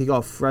races to kick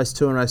off. Race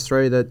 2 and race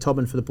 3. The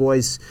Tobin for the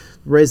boys,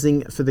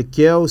 Resling for the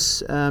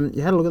girls.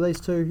 You had a look at these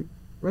two,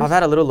 Reece? I've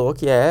had a little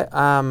look, yeah.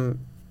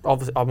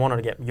 Obviously, I wanted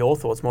to get your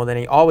thoughts more than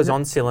any. I was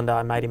on Cylinder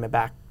and made him a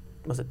back,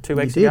 was it 2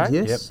 weeks ago?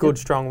 Yes. Yep. Good,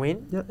 strong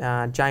win.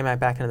 Yep. J-Mo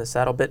back into the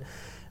saddle. But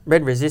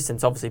Red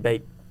Resistance obviously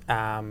beat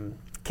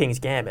King's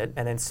Gambit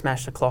and then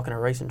smashed the clock in a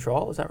recent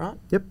trial. Is that right?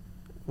 Yep.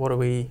 What are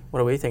we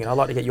thinking? I'd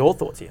like to get your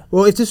thoughts here.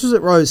 Well, if this was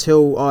at Rose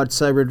Hill, I'd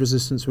say Red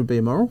Resistance would be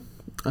immoral.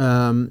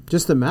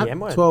 Just the map.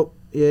 12.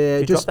 Yeah,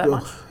 you just drop that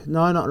much?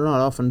 No, not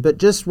often. But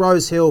just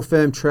Rose Hill,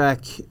 firm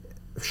track,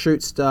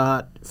 shoot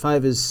start,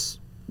 favours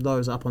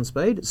those up on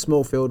speed.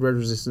 Small field, Red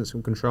Resistance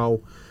and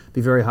control,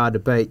 be very hard to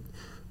beat.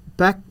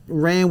 Back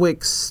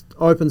Randwick's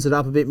opens it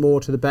up a bit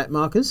more to the back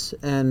markers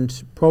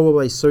and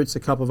probably suits a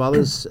couple of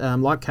others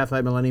like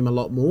Cafe Millennium a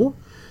lot more.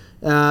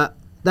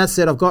 That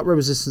said, I've got Red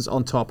Resistance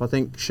on top. I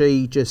think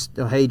he just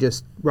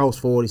rolls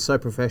forward. He's so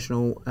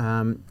professional.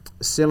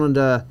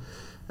 Cylinder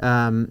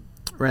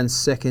ran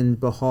second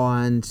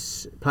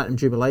behind Platinum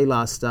Jubilee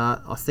last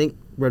start. I think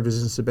Red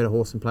Resistance is a better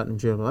horse than Platinum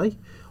Jubilee.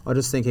 I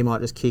just think he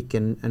might just kick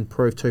and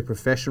prove too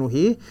professional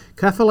here.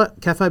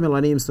 Cafe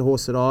Millennium's the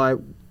horse that I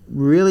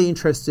really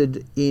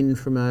interested in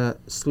from a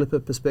slipper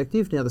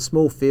perspective. Now, the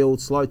small field,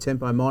 slow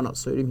tempo might not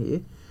suit him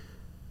here.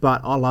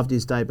 But I loved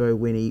his debut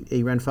when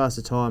he ran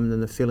faster time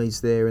than the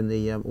fillies there in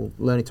the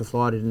Learning to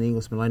Fly did in the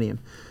English Millennium.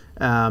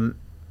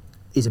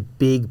 He's a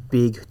big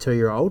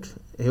 2-year-old.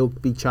 He'll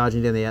be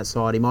charging down the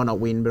outside. He might not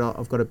win, but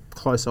I've got a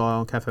close eye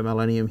on Cafe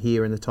Millennium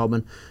here in the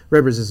Todman.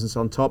 Red Resistance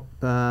on top.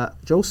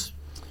 Jules?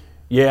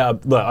 Yeah,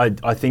 look,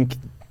 I think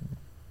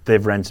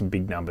they've ran some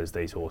big numbers,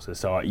 these horses.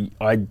 So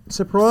I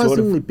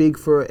surprisingly big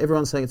for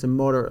everyone saying it's a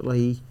moderate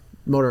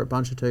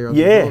bunch of 2-year-olds.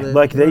 Yeah,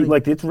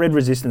 like its Red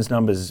Resistance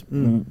numbers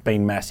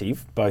been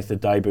massive, both the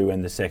debut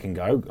and the second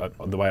go.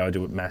 The way I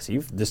do it,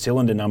 massive. The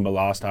cylinder number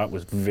last start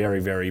was very,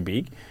 very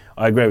big.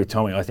 I agree with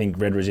Tommy. I think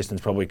Red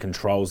Resistance probably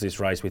controls this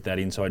race with that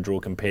inside draw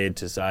compared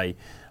to, say,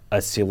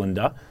 a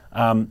cylinder.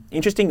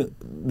 Interesting,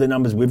 the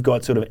numbers we've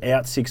got sort of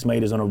out 6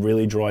 metres on a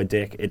really dry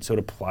deck. It sort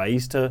of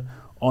plays to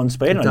on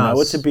speed. I know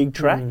it's a big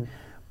track,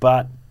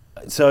 but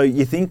so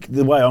you think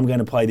the way I'm going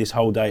to play this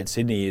whole day at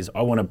Sydney is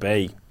I want to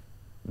be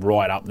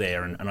right up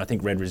there, and I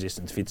think Red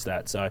Resistance fits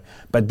that. So,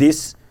 but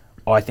this,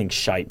 I think,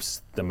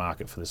 shapes the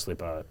market for the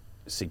slipper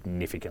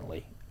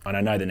significantly. And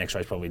I know the next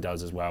race probably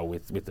does as well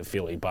with the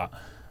filly, but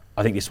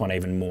I think this one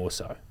even more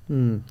so.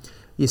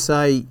 You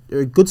say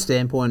a good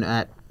standpoint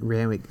at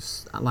Randwick,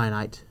 lane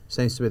 8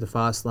 seems to be the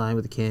fast lane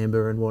with the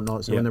camber and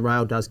whatnot. So when the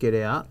rail does get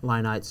out,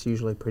 lane 8's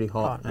usually pretty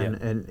hot,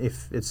 and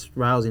if it's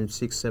rails in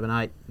 6, 7,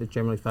 8, it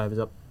generally favours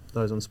up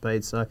those on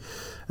speed. So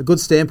a good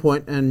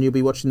standpoint, and you'll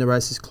be watching the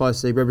races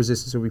closely. Red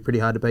Resistance will be pretty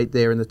hard to beat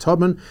there in the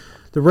Todman.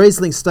 The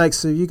Riesling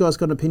Stakes, have you guys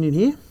got an opinion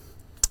here?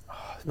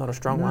 Not a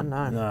strong one,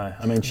 no. No,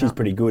 I mean, she's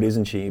pretty good,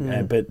 isn't she?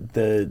 But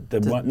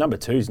the one, number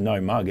 2's no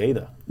mug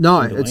either.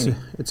 No,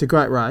 it's a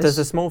great race. Does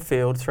the small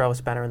field throw a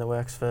spanner in the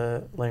works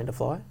for Learning to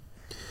Fly?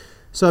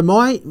 So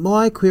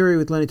my query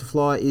with Learning to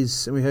Fly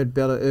is, and we heard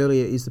Bella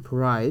earlier, is the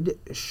parade.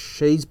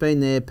 She's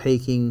been there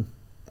peaking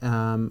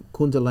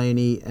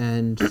Kundalini,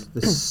 and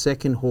the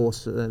second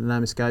horse, the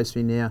name escapes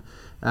me now,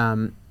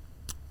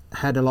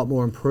 had a lot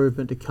more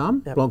improvement to come.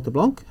 Blanc de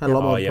Blanc had a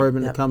lot more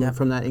improvement to come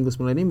from that English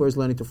Millennium, whereas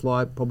Learning to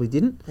Fly probably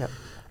didn't.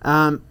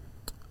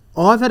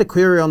 I've had a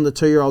query on the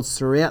 2-year-olds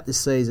throughout this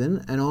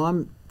season, and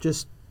I'm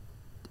just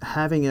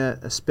having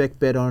a spec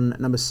bet on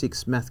number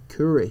 6,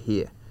 Mathkura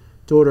here.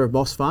 Daughter of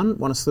Boss Fun,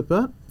 won a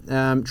slipper.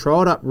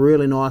 Trialled up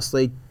really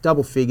nicely,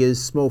 double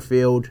figures, small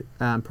field,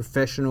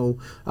 professional,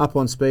 up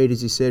on speed,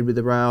 as you said, with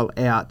the rail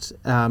out.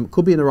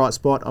 Could be in the right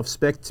spot. I've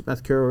spec'd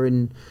Mathkura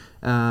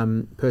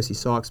in Percy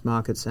Sykes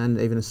markets and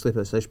even a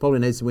slipper, so she probably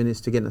needs to win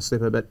this to get in a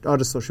slipper, but I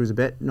just thought she was a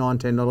bet, $9,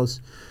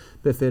 $10,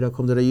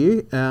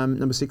 betfair.com.au,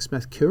 number 6,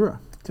 Mathkura.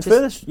 To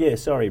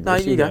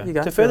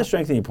further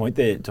strengthen your point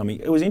there,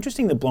 Tommy, it was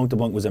interesting that Blanc de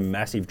Blanc was a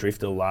massive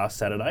drifter last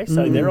Saturday,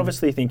 so they're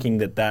obviously thinking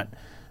that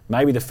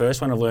maybe the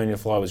first one of Learning to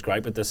Fly was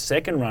great, but the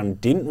second run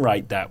didn't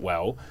rate that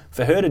well.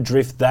 For her to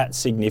drift that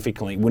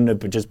significantly wouldn't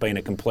have just been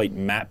a complete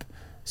map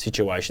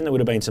situation. There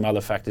would have been some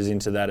other factors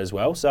into that as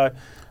well. So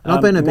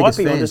I've been a biggest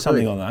fan onto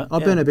something on that.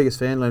 I've been a biggest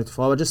fan of Learning to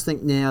Fly. I just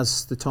think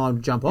now's the time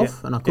to jump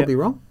off, and I could be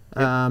wrong.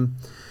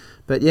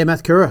 But yeah,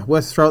 Mathkura,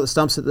 worth a throw at the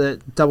stumps at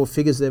the double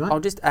figures there, mate. I'll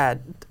just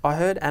add, I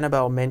heard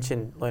Annabelle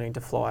mention Learning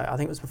to Fly. I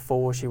think it was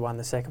before she won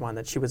the second one,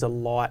 that she was a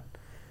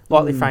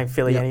lightly framed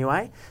filly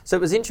anyway. So it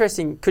was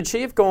interesting. Could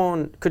she have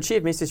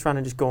missed this run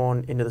and just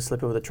gone into the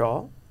slipper with a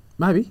trial?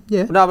 Maybe,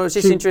 yeah. No, but it was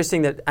just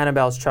interesting that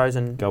Annabelle's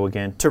chosen go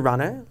again to run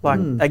her. Like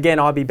again,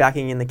 I'd be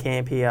backing in the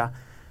camp here.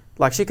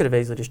 Like she could have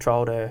easily just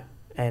trialled her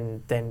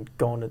and then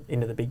gone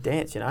into the big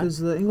dance, you know. Does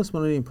the English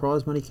Millennium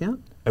prize money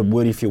count? It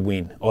would if you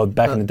win. Or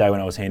back in the day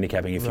when I was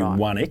handicapping, if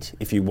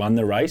you won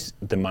the race,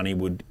 the money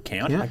would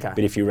count. Yeah. Okay.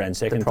 But if you ran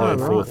second, third,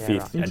 fourth,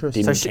 fifth, it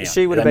didn't count. So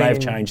she would have been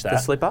changed that. The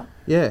slipper?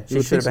 Yeah,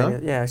 she should have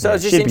been. Yeah. So it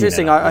was just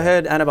interesting. I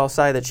heard Annabelle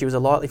say that she was a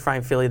lightly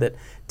framed filly that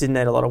didn't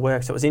need a lot of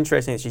work. So it was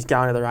interesting that she's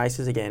going to the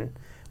races again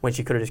when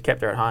she could have just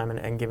kept her at home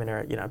and given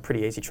her a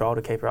pretty easy trial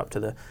to keep her up to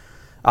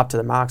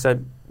the mark. So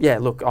yeah,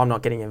 look, I'm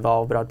not getting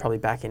involved, but I'd probably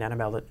back in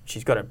Annabelle that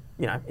she's got it,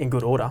 in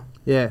good order.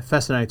 Yeah,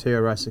 fascinating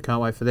 2-year race. I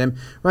can't wait for them.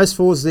 Race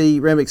 4 is the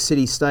Randwick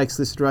City Stakes,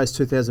 listed race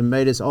 2,000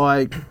 metres.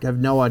 I have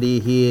no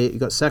idea here. You've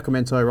got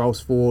Sacramento rolls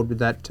forward with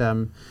that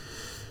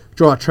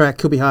dry track.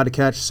 Could be hard to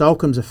catch.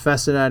 Solcomb's a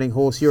fascinating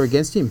horse. You're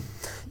against him.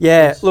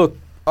 Yeah, look,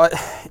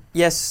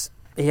 yes,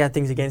 he had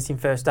things against him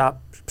first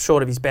up.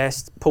 Short of his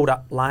best, pulled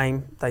up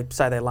lame. They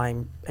say they're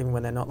lame even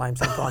when they're not lame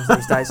sometimes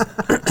these days.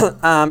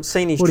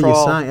 Seen his trial. What are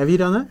you saying? Have you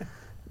done that?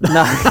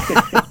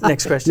 No.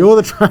 Next question. You're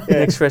the trainer.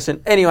 Next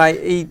question.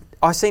 Anyway,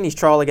 I seen his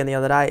trial again the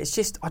other day. It's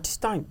just,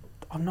 I'm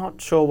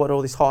not sure what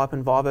all this hype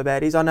and vibe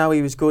about is. I know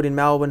he was good in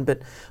Melbourne,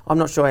 but I'm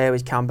not sure how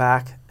he's come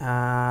back.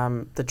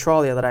 The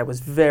trial the other day was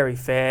very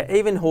fair.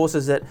 Even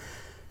horses that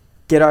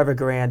get over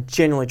ground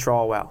generally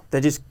trial well. They're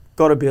just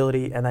got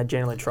ability and they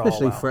generally trial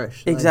especially well.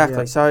 Fresh.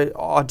 Exactly. So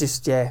I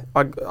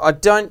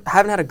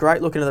haven't had a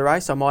great look into the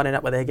race. I might end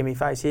up with egg in my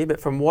face here, but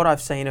from what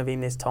I've seen of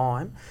him this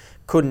time,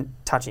 couldn't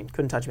touch him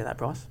at that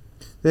price.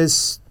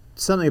 There's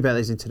something about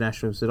these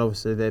internationals that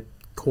obviously they're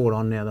caught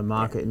on now the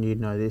market, and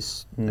you'd know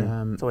this.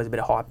 There's always a bit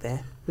of hype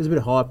there. There's a bit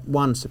of hype.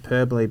 Won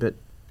superbly, but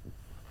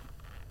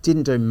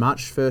didn't do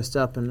much first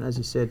up, and as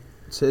you said,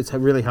 it's a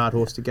really hard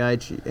horse to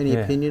gauge. Any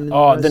opinion?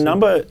 The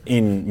number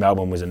in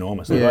Melbourne was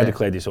enormous. Like, I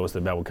declared this horse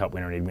the Melbourne Cup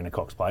winner and he'd win a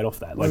Cox Plate off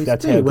that. Like,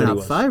 that's how he good went he up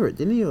was. favourite,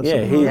 didn't he?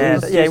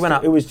 He went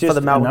up. It was just for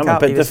the Melbourne a number.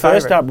 Cup. But the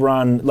first up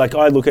run, like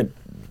I look at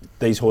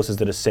these horses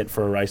that are set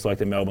for a race like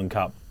the Melbourne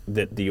Cup,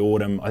 that the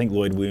autumn, I think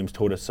Lloyd Williams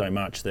taught us so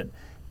much that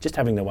just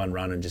having the one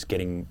run and just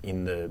getting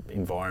in the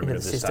environment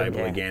of the system,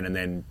 stable again and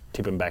then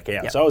tip him back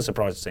out. Yep. So I was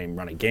surprised to see him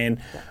run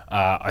again.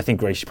 I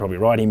think Reece is probably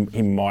right.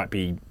 He might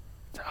be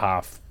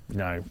half,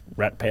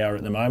 rat power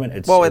at the moment.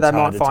 It's they might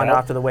find tell.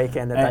 after the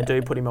weekend that they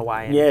do put him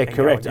away. And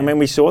Correct. I mean,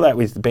 we saw that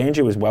with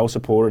Banju was well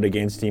supported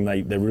against him.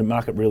 The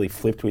market really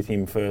flipped with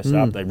him first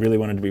up. They really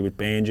wanted to be with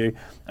Banju.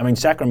 I mean,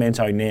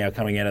 Sacramento now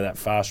coming out of that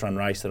fast run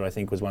race that I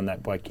think was won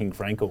that by King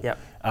Frankel. Yep.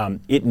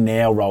 It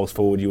now rolls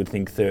forward. You would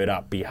think third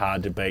up, be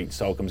hard to beat.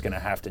 Solcomb's going to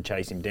have to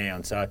chase him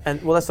down. So,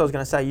 that's what I was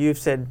going to say. You've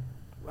said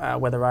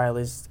whether Rail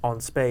is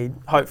on speed,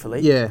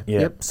 hopefully. Yeah.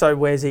 Yep. So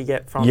where's he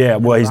get from? Yeah,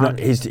 well, he's not.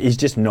 He's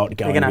just not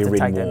going to be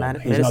ridden warm.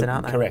 Medicine,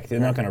 aren't they? Correct. They're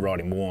not going to ride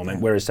him warm.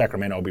 And whereas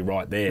Sacramento will be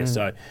right there.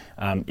 So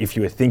if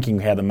you were thinking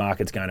how the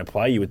market's going to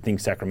play, you would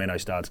think Sacramento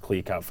starts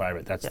clear-cut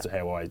favourite. That's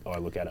how I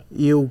look at it.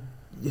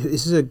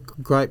 This is a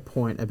great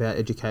point about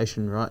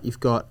education, right? You've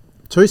got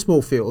two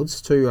small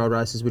fields, 2-year-old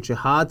races, which are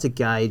hard to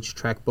gauge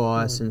track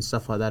bias and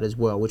stuff like that as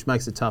well, which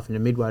makes it tough in a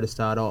midway to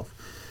start off.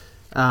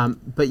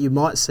 But you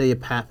might see a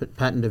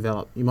pattern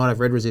develop. You might have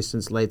Red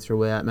Resistance lead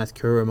throughout,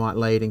 Mathkura might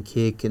lead and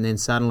kick, and then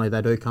suddenly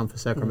they do come for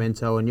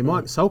Sacramento,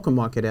 and Solcombe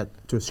might get out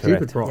to a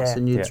stupid price.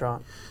 Yeah, that's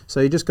right. So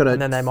you just got to...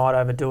 And then they might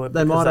overdo it.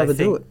 They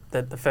think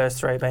that the first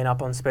three have been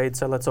up on speed,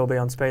 so let's all be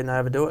on speed, and they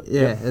overdo it.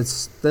 Yeah,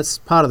 that's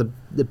part of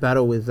the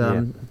battle with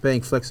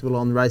being flexible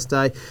on the race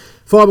day.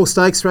 Fireball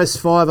Stakes, race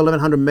 5,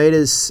 1,100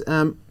 metres.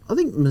 I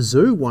think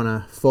Mizzou won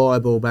a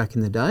Fireball back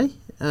in the day.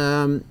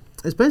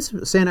 There's been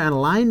some Santa Ana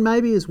Lane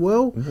maybe as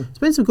well. There's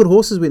been some good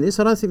horses win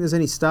this. I don't think there's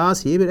any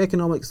stars here, but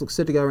Economics looks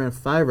set to go around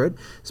favourite.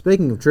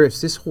 Speaking of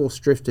drifts, this horse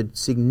drifted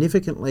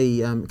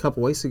significantly a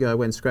couple of weeks ago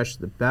when scratched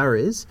at the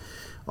barriers.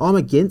 I'm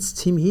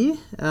against him here.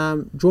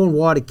 Drawn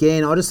wide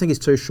again. I just think he's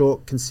too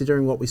short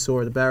considering what we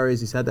saw at the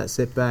barriers. He's had that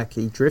setback.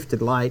 He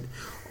drifted late.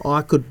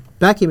 I could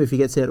back him if he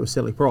gets out to a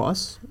silly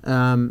price, but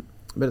at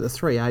the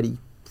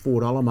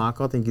 $384 mark,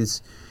 I think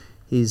is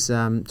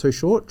too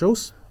short.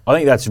 Jules? I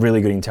think that's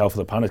really good intel for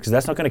the punters because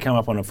that's not going to come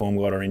up on a form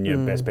guide or in your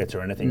best bets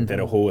or anything that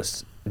a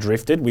horse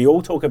drifted. We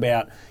all talk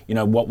about,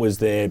 what was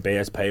their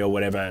BSP or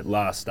whatever at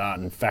last start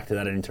and factor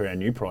that into our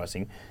new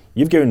pricing.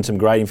 You've given some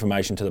great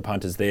information to the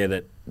punters there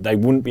that they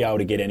wouldn't be able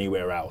to get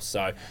anywhere else.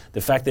 So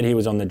the fact that he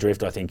was on the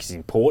drift, I think, is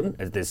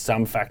important. There's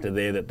some factor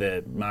there that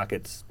the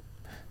market's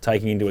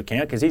taking into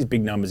account because his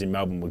big numbers in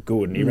Melbourne were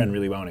good and he ran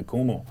really well in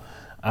Coolmore.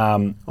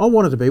 I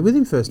wanted to be with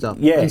him first up.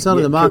 And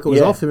suddenly the market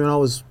was off him and I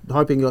was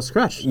hoping he got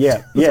scratched.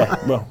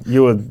 Well,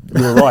 you were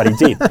right, he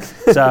did.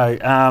 So,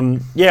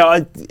 I'm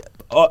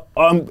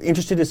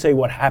interested to see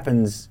what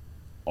happens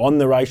on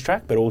the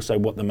racetrack, but also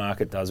what the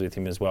market does with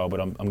him as well.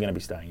 But I'm going to be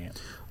staying out.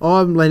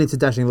 I'm leaning to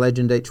Dashing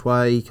Legend each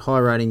way. High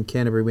rating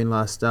Canterbury win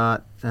last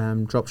start.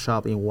 Dropped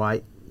sharply in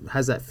weight.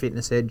 Has that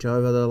fitness edge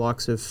over the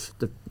likes of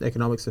the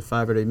Economics of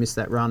favourite who missed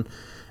that run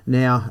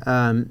now.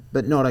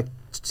 But not a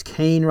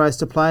keen race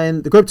to play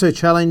in. The Group 2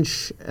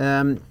 Challenge,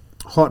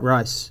 hot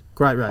race.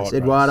 Great race.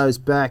 Eduardo's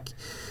back.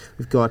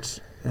 We've got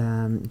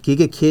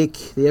Giga Kick,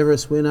 the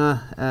Everest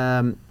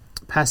winner.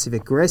 Passive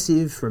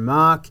Aggressive,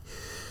 Remark.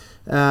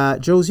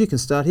 Jules, you can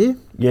start here.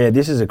 Yeah,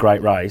 this is a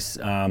great race.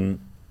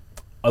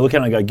 I look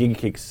at it and I go, Giga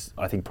Kick's,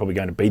 I think, probably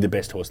going to be the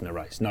best horse in the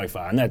race, no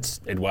far. And that's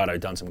Eduardo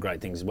done some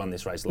great things. He's won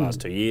this race the last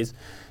 2 years.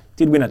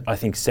 Did win it, I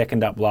think,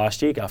 second up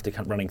last year after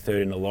running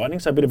third in the Lightning.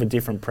 So a bit of a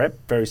different prep,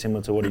 very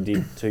similar to what he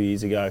did 2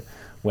 years ago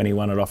when he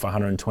won it off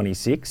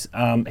 126.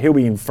 He'll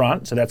be in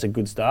front, so that's a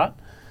good start.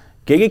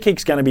 Giga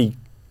Kick's going to be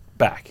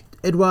back.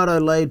 Eduardo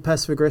lead,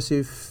 Passive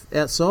Aggressive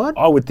outside?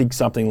 I would think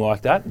something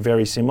like that,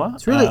 very similar.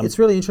 It's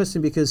really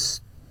interesting because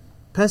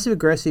Passive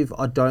Aggressive,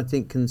 I don't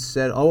think can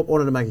settle. I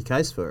wanted to make a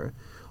case for her.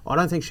 I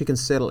don't think she can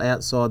settle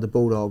outside the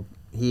Bulldog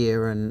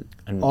here and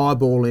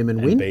eyeball him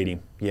and win. Beat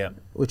him, yeah.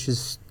 Which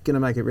is going to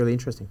make it really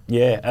interesting.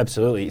 Yeah,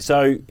 absolutely.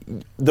 So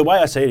the way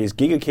I see it is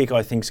Giga Kick,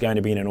 I think, is going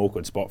to be in an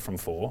awkward spot from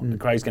 4.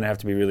 Craig's going to have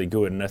to be really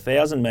good. And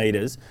 1,000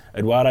 metres,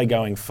 Eduardo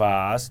going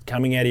fast,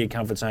 coming out of your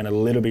comfort zone a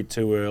little bit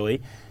too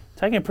early,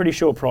 taking a pretty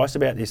short price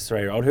about this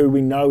 3-year-old, who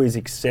we know is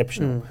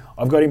exceptional.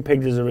 I've got him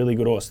pegged as a really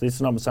good horse. This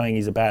is not saying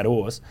he's a bad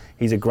horse.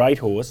 He's a great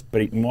horse,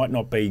 but it might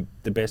not be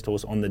the best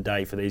horse on the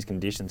day for these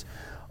conditions.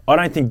 I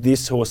don't think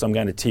this horse I'm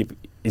going to tip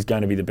is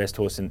going to be the best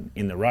horse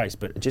in the race,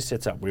 but it just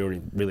sets up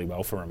really, really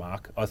well for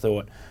Remark. I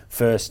thought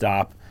first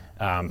up,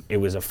 it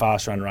was a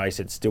fast run race.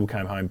 It still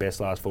came home best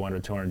last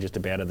 400, 200 just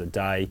about of the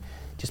day.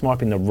 Just might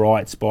be in the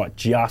right spot,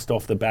 just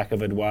off the back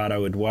of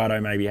Eduardo. Eduardo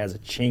maybe has a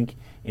chink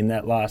in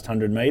that last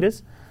 100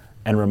 metres,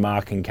 and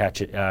Remark can catch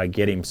it,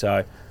 get him.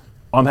 So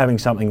I'm having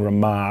something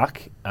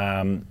Remark.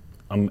 I'm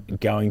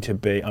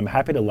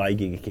happy to lay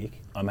Giga Kick.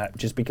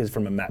 Just because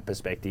from a map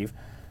perspective,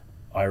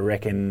 I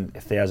reckon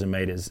 1,000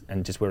 metres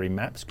and just where he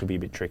maps could be a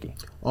bit tricky.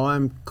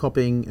 I'm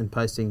copying and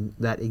pasting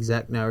that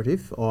exact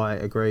narrative. I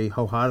agree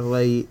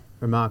wholeheartedly.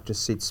 Remark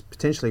just sits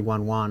potentially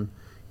 1-1,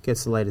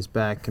 gets the leaders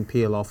back, can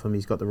peel off him.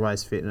 He's got the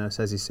race fitness,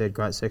 as he said,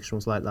 great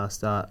sectionals late last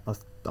start.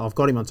 I've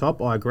got him on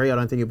top. I agree. I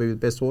don't think he'll be the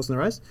best horse in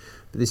the race,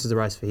 but this is the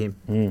race for him.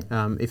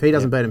 If he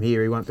doesn't beat him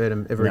here, he won't beat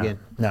him ever again.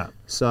 No.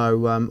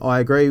 So I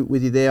agree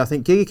with you there. I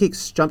think Giga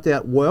Kicks jumped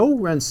out well,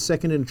 ran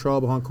second in a trial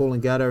behind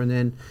Coolangatta, and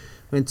then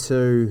went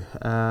to,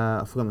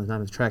 I've forgotten the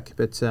name of the track,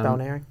 but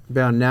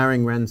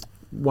Balnarring ran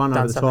one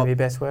over the top. Done some of your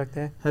best work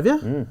there. Have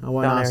you? I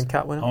won't ask. Balnarring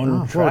Cup winner.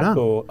 On track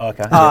or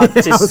okay? I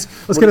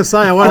was going to say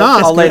I won't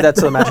ask. I'll leave that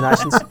to the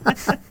imaginations.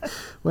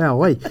 Wow,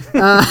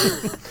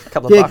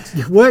 Couple of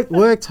bucks.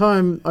 Worked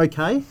home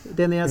okay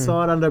down the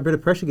outside under a bit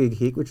of pressure Giga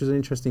Kick, which was an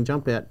interesting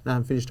jump out.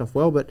 Finished off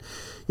well, but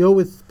you're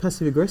with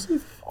passive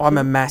aggressive. I'm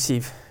a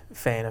massive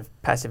fan of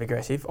passive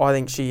aggressive. I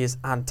think she is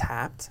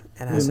untapped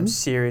and has some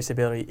serious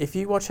ability. If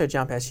you watch her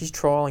jump out, she's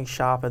trialling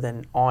sharper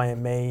than I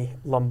Am Me,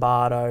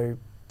 Lombardo,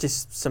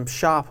 just some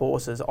sharp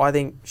horses. I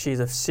think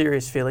she's a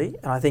serious filly,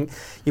 and I think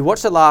you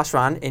watch the last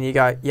run and you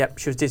go, yep,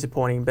 she was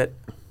disappointing, but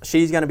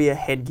she's going to be a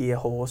headgear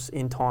horse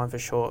in time for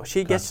sure.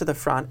 She gets to the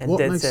front and what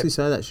dead makes set. you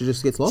say that? She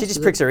just gets lost? She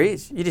just pricks her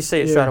ears. You just see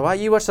it straight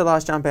away. You watch the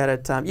last jump out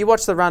at... you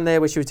watch the run there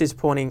where she was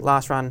disappointing,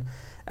 last run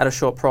at a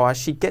short price.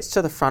 She gets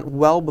to the front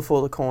well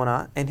before the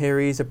corner and her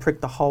ears are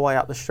pricked the whole way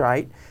up the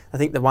straight. I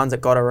think the ones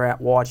that got her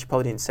out wide, she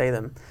probably didn't see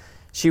them.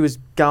 She was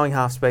going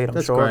half speed,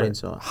 I'm sure. That's great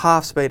insight.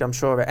 Half speed, I'm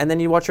sure of it. And then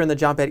you watch her in the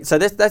jump out. So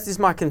that's just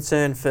my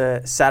concern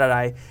for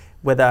Saturday,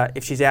 whether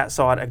if she's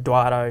outside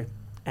Eduardo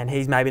and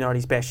he's maybe not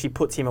his best, she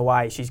puts him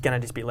away, she's going to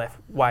just be left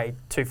way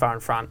too far in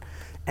front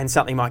and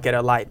something might get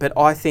her late. But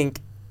I think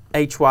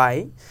each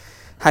way,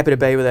 happy to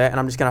be with her, and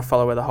I'm just going to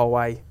follow her the whole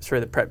way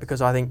through the prep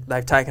because I think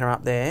they've taken her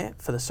up there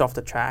for the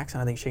softer tracks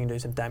and I think she can do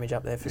some damage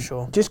up there for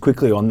sure. Just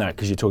quickly on that,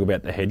 because you talk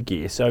about the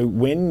headgear. So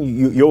when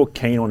you're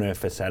keen on her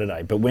for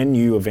Saturday, but when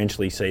you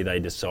eventually see they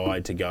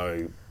decide to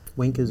go...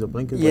 Winkers or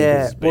blinkers?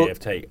 Winkers,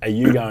 BFT. Are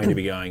you going to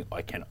be going,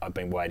 I've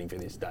been waiting for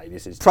this day.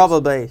 This is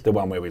probably the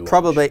one where we launch.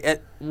 Probably.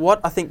 What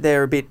I think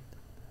they're a bit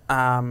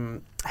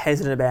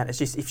hesitant about is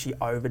just if she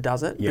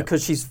overdoes it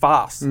because she's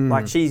fast.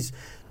 Like she's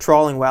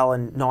trialling well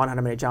in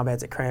 900-metre jump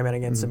outs at Cranbourne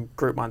against some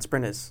Group 1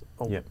 sprinters,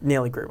 or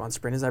nearly Group 1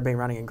 sprinters. They've been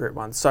running in Group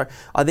 1. So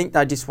I think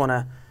they just want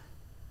to...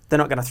 They're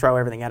not going to throw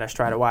everything at her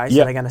straight away. So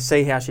they're going to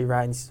see how she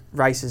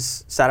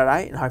races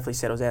Saturday and hopefully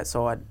settles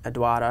outside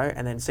Eduardo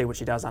and then see what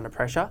she does under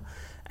pressure.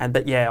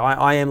 But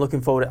I am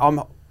looking forward to... I'm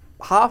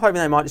half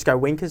hoping they might just go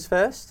Winkers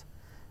first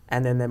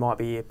and then there might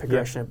be a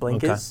progression of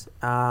blinkers.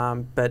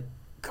 Okay. But...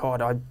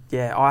 God,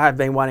 I have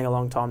been waiting a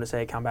long time to see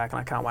her come back,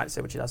 and I can't wait to see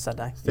what she does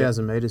Saturday.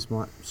 1,000 metres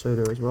might suit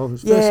her as well. You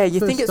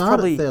think it's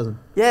probably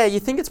you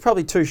think it's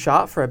probably too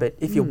sharp for her, but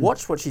if you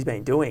watch what she's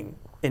been doing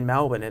in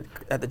Melbourne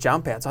at the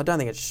jump outs, I don't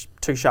think it's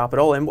too sharp at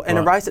all. And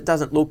a race that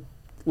doesn't look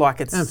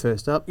like it's... And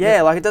first up.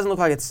 Like it doesn't look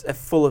like it's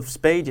full of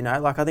speed, you know.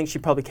 Like I think she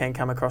probably can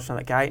come across from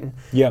the gate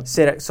and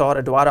set outside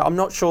Eduardo. I'm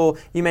not sure,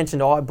 you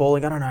mentioned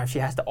eyeballing. I don't know if she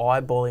has to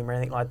eyeball him or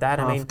anything like that.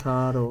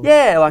 Card or...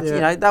 you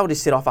know, they'll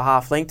just sit off a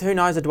half length. Who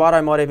knows, Eduardo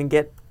might even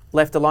get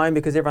left alone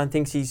because everyone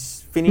thinks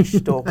he's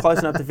finished or close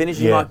enough to finish.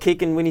 He might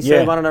kick and win his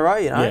third one in a row,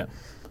 you know. Yeah.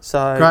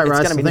 So great it's race.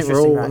 going to be I think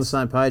we're all on the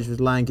same page with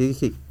laying Giga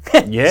Kick.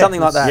 Something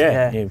like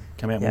that. Yeah.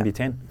 Come out and win your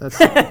 10.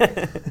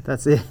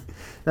 That's it.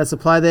 That's the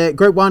play there.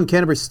 Group 1,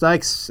 Canterbury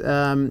Stakes.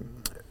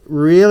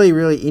 Really,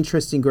 really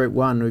interesting Group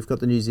 1. We've got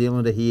the New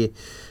Zealander here.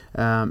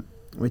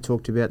 We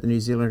talked about the New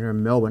Zealander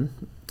in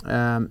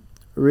Melbourne.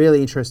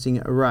 Really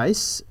interesting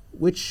race.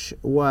 Which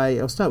way?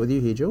 I'll start with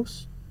you here,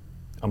 Jules.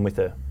 I'm with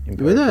her.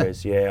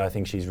 Yeah, I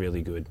think she's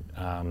really good.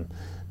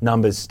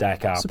 Numbers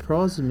stack up.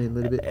 Surprises me a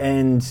little bit.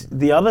 And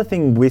the other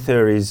thing with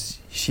her is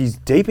she's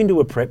deep into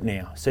a prep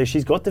now. So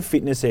she's got the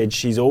fitness edge.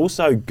 She's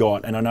also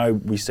got, and I know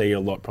we see a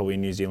lot probably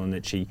in New Zealand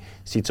that she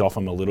sits off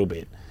them a little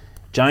bit.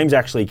 James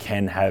actually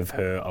can have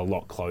her a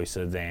lot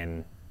closer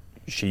than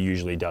she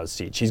usually does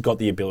sit. She's got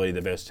the ability, the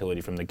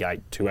versatility from the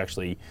gate to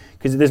actually...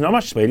 Because there's not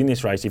much speed in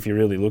this race if you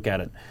really look at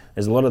it.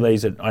 There's a lot of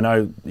these that... I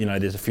know,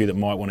 there's a few that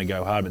might want to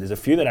go hard, but there's a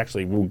few that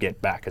actually will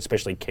get back,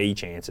 especially key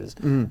chances,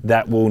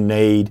 that will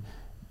need...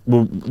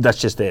 Well, that's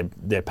just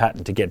their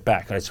pattern to get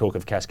back. I talk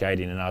of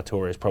Cascadian and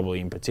Artorias probably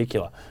in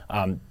particular.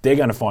 They're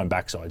going to find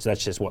backsides.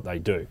 That's just what they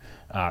do.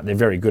 They're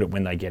very good at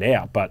when they get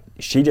out, but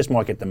she just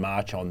might get the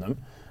march on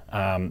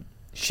them.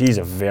 She's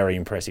a very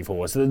impressive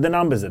horse. The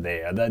numbers are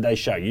there. They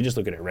show. You just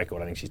look at her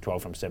record. I think she's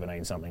 12 from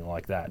 17, something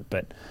like that.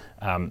 But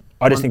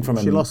I just think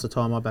she lost the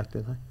time I backed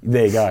her, though.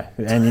 There you go.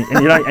 And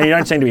you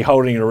don't seem to be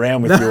holding it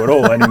around with you at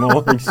all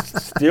anymore. You've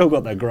still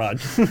got that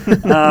grudge.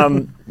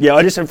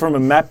 I just said from a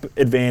map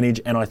advantage,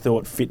 and I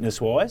thought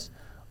fitness-wise,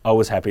 I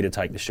was happy to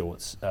take the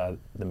shorts,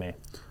 the mare.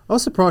 I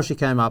was surprised she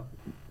came up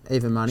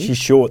even money. She's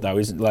short, though,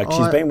 isn't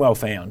she's been well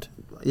found.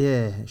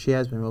 Yeah, she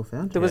has been well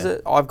found.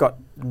 I've got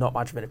not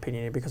much of an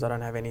opinion here because I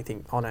don't have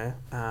anything on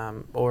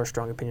her or a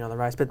strong opinion on the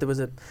race. But I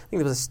think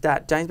there was a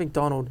stat. James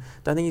McDonald,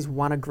 don't think he's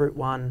won a Group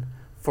 1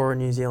 for a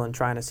New Zealand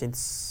trainer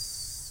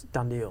since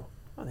Dundee,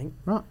 I think.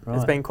 Right.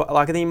 It's been quite,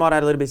 I think he might have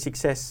had a little bit of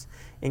success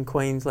in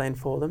Queensland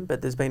for them,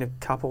 but there's been a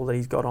couple that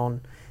he's got on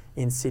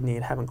in Sydney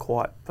and haven't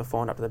quite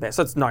performed up to the best.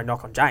 So it's no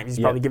knock on James. He's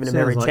Yep. probably given him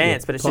Sounds every like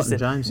chance, you're but it's just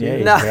plotting that James.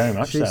 Yeah, No. very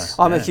much so.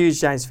 I'm a Yeah. huge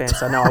James fan,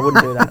 so no, I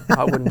wouldn't do that.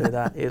 I wouldn't do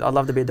that. I'd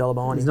love to be a dollar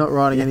behind He's him. not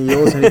writing any of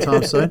yours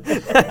anytime soon.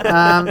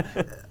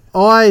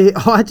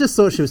 I just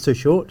thought she was too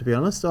short, to be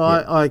honest.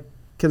 I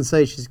can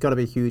see she's got to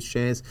be a huge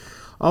chance.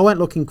 I went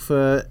looking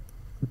for...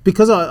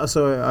 Because I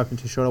saw her open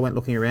too short, I went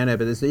looking around her,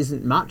 but there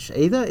isn't much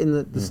either in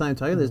the same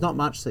token. There's not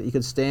much that you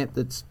could stamp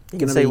that's You going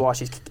can to see be... why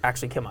she's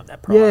actually come up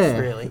that price,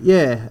 really.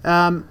 Yeah.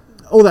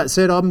 All that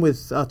said, I'm with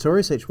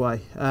Artorius each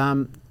way.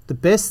 The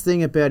best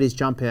thing about his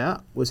jump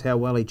out was how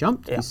well he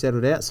jumped. Yeah. He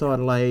settled outside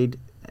lead.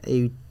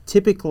 He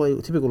typical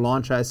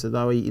line chaser,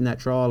 though. In that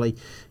trial, he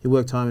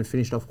worked home and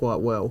finished off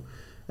quite well.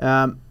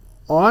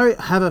 I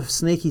have a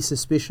sneaky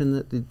suspicion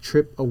that the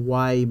trip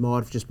away might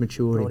have just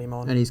matured him.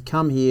 And he's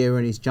come here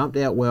and he's jumped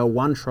out well,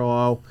 one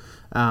trial,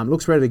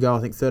 looks ready to go. I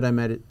think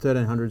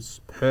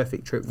 1300's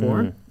perfect trip for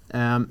him.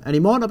 And he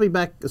might not be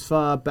back as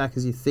far back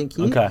as you think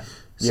here. Okay.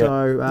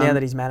 So now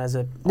that his manners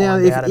are now,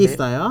 ironed out a if bit.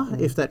 they are,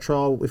 if that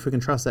trial, if we can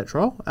trust that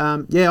trial,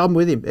 I'm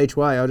with him each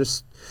way.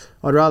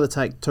 I'd rather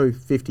take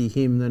 250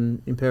 him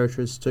than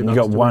Imperatrice 2 You bucks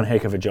got to one win.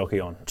 heck of a jockey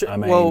on. I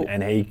mean, well,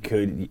 and he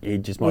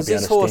just might was be able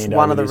this to horse stand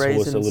one over of the this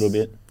horse a reasons? little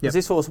bit. Was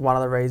this horse one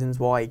of the reasons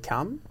why he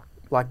come?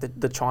 Like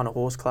the China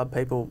Horse Club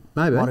people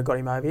Maybe. might have got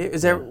him over here.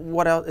 Is there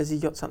what else? Has he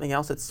got something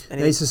else that's?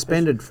 He's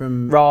suspended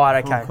from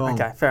Right. Hong Kong.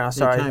 Okay. Fair enough. He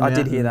Sorry, came I out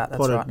did hear and that. That's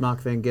plotted right. Mark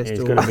Van he's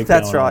Gestel. got a big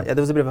That's going right. on. Yeah,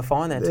 there was a bit of a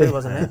fine there too,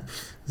 wasn't there?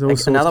 There's all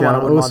sorts another one I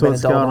wouldn't all mind being a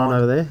sorts going dollar on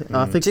behind. over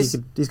there. I think Just-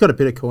 he's got a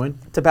bit of coin.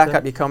 To back So-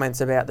 up your comments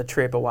about the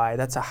trip away,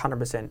 that's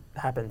 100%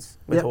 happens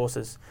with Yep.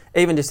 horses.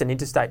 Even just an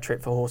interstate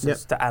trip for horses Yep.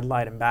 to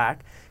Adelaide and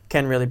back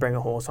can really bring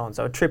a horse on.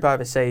 So a trip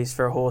overseas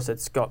for a horse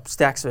that's got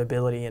stacks of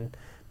ability and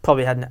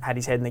probably hadn't had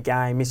his head in the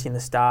game, missing the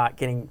start,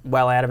 getting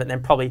well out of it, and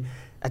then probably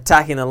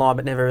attacking the line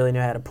but never really knew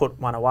how to put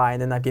one away. And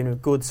then they've given him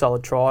a good,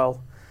 solid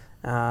trial.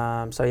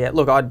 So yeah,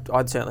 look,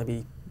 I'd certainly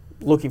be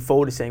looking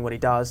forward to seeing what he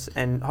does,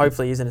 and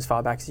hopefully he isn't as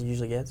far back as he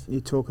usually gets.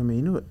 You're talking me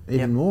into it even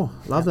Yep. more.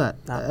 Love Yep.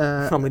 that.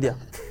 No, I'm with you.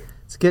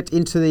 Let's get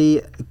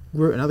into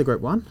another Group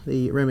 1,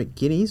 the Randwick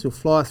Guineas. We'll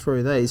fly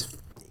through these.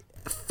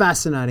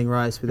 Fascinating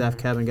race with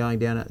Cabin going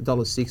down at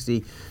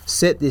 $1.60.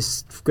 Set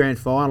this grand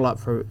final up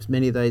for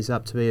many of these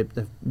up to be a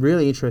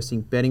really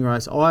interesting betting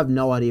race. I have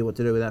no idea what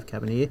to do with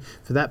Cabin here.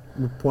 For that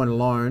point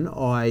alone,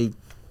 I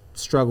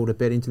struggle to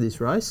bet into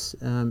this race.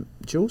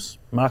 Jules?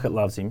 Market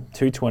loves him.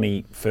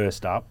 220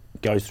 first up,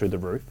 goes through the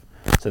roof.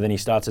 So then he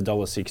starts at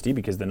 $1.60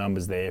 because the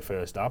number's there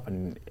first up,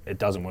 and it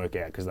doesn't work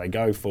out because they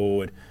go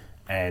forward.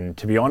 And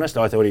to be honest,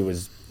 I thought he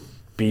was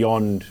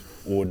beyond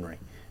ordinary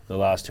the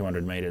last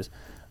 200 metres.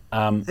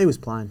 He was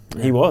playing.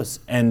 He was,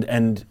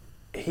 and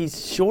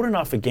he's short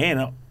enough again.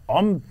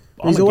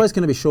 He's always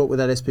going to be short with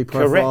that SP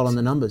profile on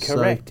the numbers.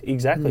 Correct,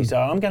 exactly. So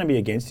I'm going to be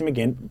against him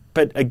again.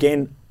 But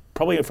again,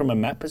 probably from a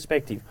map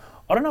perspective,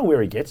 I don't know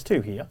where he gets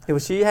to here. It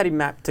was you had him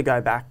mapped to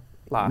go back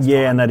last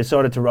Yeah, time. and they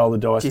decided to roll the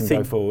dice Do you and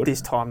think go forward.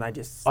 this time they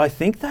just... I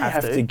think they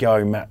have to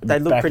go They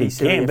look back pretty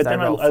silly again. if But they then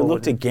roll I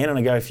looked forward. again and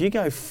I go, if you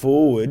go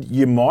forward,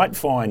 you might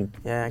find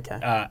Yeah, okay.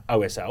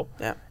 OSL,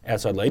 Yeah.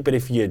 outside lead. But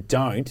if you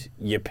don't,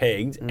 you're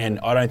pegged. And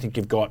I don't think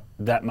you've got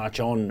that much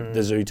on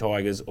the Zoo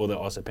Tigers or the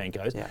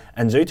Osipenkos. Yeah.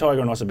 And Zoo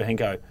Tiger and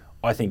Osipenko,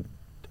 I think,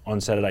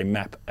 on Saturday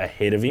map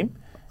ahead of him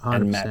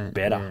and map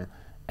better.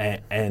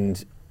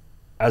 And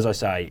as I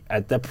say,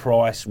 at the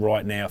price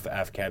right now for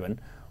Cabin,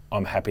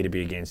 I'm happy to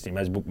be against him.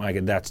 As a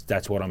bookmaker,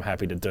 that's what I'm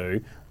happy to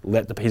do.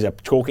 He's a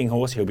talking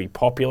horse. He'll be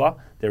popular.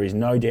 There is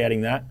no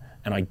doubting that,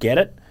 and I get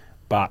it.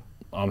 But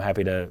I'm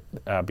happy to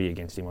be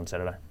against him on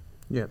Saturday.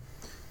 Yeah.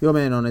 Your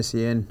man on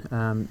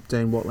SEN,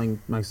 Dean Watling,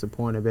 makes the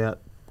point about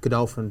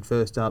Godolphin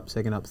first up,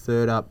 second up,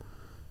 third up.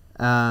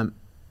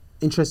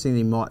 Interestingly,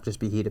 he might just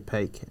be here to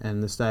peak,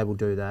 and the stable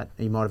do that.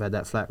 He might have had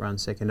that flat run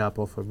second up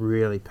off a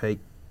really peak,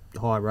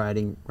 high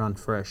rating, run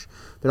fresh.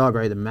 But I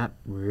agree, the map,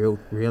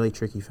 really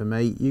tricky for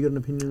me. You got an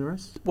opinion on the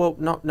rest? Well,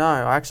 no,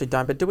 I actually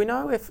don't. But do we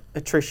know if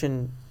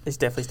attrition is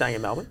definitely staying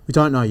in Melbourne? We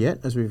don't know yet,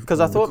 as we've Because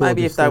I thought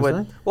maybe if they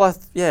were...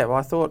 Thursday. Well,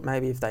 I thought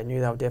maybe if they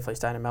knew they were definitely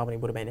staying in Melbourne, he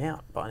would have been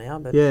out by now.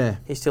 But Yeah.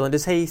 he's still in.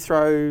 Does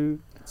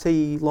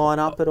he line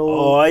up at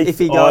all if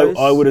he goes?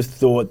 I would have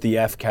thought the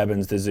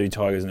Cabins, the Zoo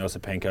Tigers and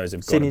Osipenkos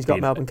have Sydney's got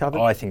got Melbourne covered?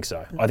 I think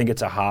so. I think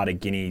it's a harder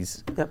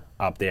Guineas Yep.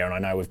 up there, and I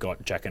know we've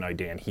got Jack and O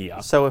down here.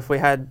 So if we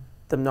had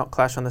them not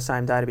clash on the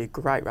same day, it'd be a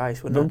great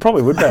race, wouldn't It it?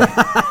 probably would be.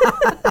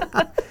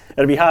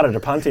 It'd be harder to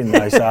punt in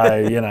though,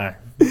 so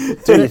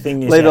do your thing,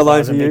 New Leave it South alone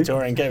Wales for and you.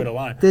 Victoria, and keep it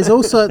alone. There's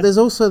also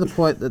the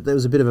point that there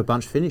was a bit of a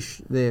bunch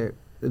finish there,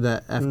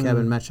 the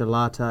Cabin Matcha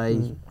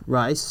Latte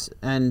race,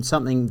 and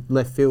something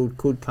left field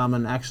could come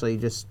and actually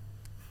just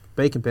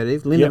be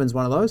competitive. Lindeman's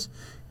one of those.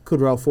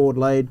 Could roll forward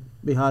lead,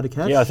 be hard to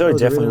catch. Yeah, I thought That it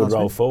was a definitely really would nice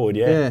roll win. forward.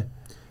 Yeah.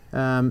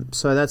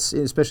 So that's,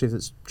 especially if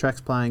it's tracks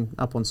playing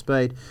up on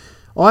speed.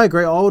 I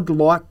agree.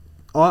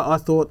 I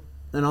thought,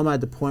 and I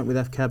made the point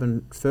with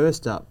Cabin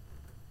first up,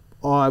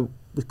 I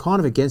was kind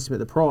of against him at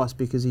the price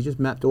because he just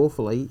mapped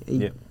awfully.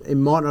 It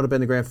might not have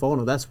been the grand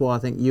final. That's why I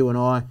think you and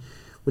I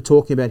were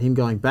talking about him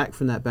going back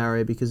from that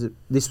barrier because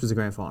this was a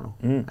grand final,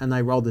 and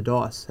they rolled the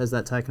dice. Has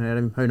that taken out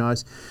of him? Who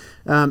knows?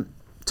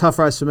 Tough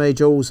race for me.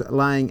 Jules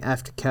laying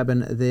after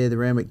cabin there, the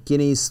Randwick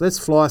Guineas. Let's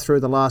fly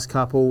through the last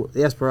couple.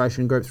 The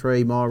Aspiration Group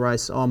 3 mile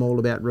race. I'm all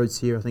about Roots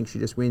here. I think she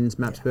just wins,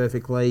 maps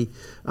perfectly.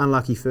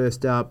 Unlucky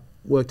first up.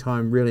 Worked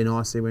home really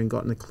nicely when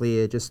got in the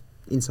clear. Just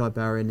inside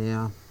barrier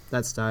now.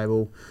 That's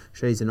stable.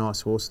 She's a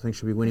nice horse. I think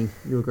she'll be winning.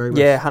 You agree with?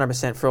 Yeah,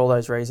 100% for all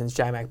those reasons.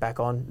 J-Mac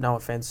back on. No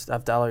offence,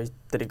 Avdallah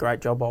did a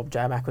great job while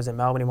J-Mac was in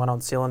Melbourne. He went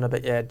on cylinder,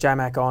 but yeah,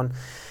 J-Mac on.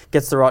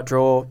 Gets the right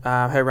draw.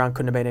 Her run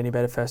couldn't have been any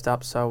better first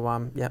up.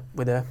 So, yeah,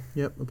 with her.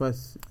 Yep, we're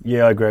both.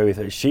 Yeah, I agree with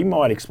her. She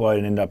might explode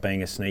and end up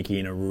being a sneaky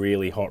in a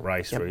really hot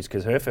race, Ruse,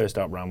 because her first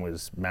up run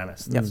was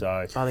mammoth. Yep. So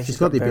I think she's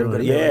got the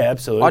ability. Yeah,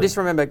 absolutely. I just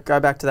remember go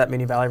back to that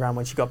Mini Valley run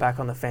when she got back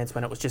on the fence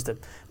when it was just a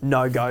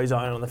no-go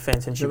zone on the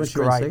fence, and she was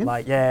great.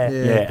 Like, yeah,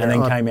 and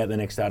then came out the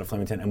next start at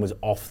Flemington and was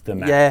off the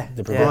map. Yeah,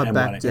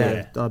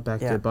 I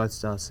backed her both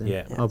starts.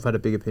 I've had a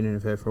big opinion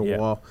of her for a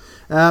while.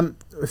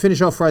 We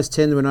finish off race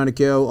 10, the Winona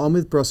Girl. I'm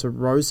with Brossa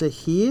Rosa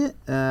here.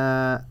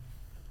 I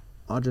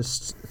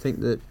just think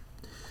that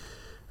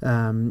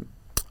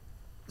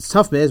it's a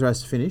tough mares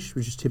race to finish,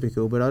 which is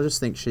typical, but I just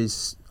think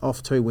she's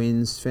off 2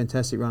 wins,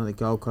 fantastic run at the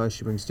Gold Coast.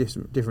 She brings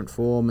different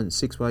form, and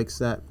 6 weeks,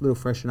 that little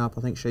freshen up.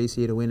 I think she's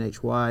here to win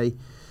each way.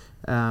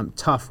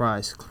 Tough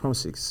race, promise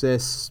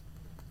success,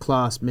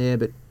 class mare,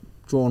 but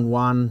drawn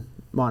 1.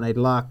 Might need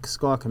luck.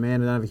 Sky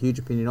Commander, don't have a huge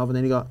opinion of. And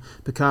then you got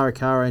Pakara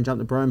Kara and Jump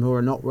the Broom, who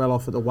are not well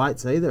off at the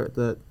weights either, at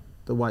the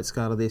weight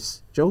scale of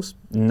this. Jules?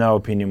 No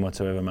opinion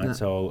whatsoever, mate,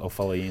 so I'll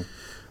follow you in.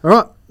 All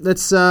right,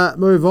 let's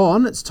move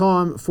on. It's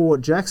time for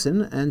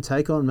Jackson and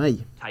Take On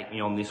Me. Take Me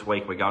On this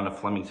week. We're going to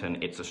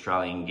Flemington. It's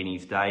Australian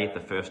Guineas Day.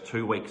 The first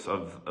 2 weeks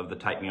of the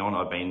Take Me On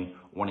I've been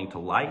wanting to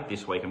lay.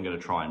 This week I'm going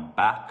to try and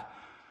back.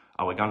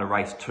 We're going to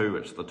race 2.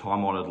 It's the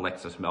time-honoured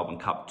Lexus Melbourne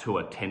Cup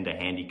Tour tender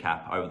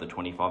handicap over the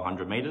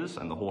 2,500 metres.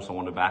 And the horse I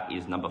want to back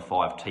is number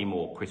 5,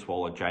 Timor, Chris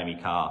Waller, Jamie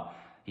Carr.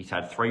 He's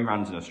had 3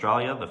 runs in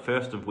Australia, the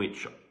first of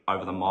which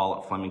over the mile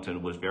at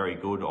Flemington was very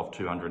good, off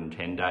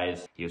 210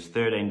 days. He was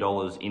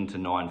 $13 into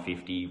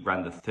 950,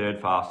 ran the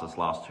 3rd fastest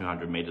last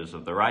 200 metres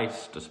of the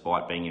race,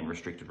 despite being in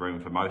restricted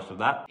room for most of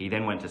that. He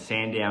then went to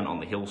Sandown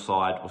on the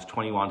hillside, was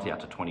 21s out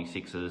to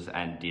 26s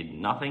and did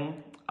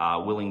nothing.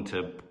 Willing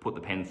to put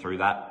the pen through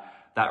that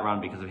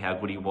run because of how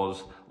good he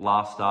was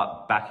last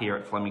start. Back here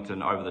at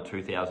Flemington over the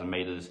 2,000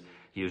 metres,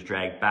 he was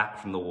dragged back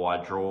from the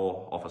wide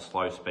draw off a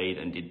slow speed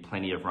and did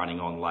plenty of running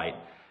on late.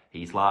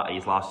 His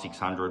last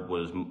 600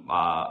 was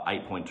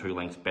 8.2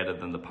 lengths better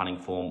than the punting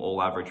form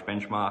all average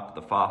benchmark,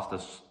 the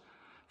fastest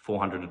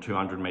 400 to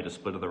 200 metre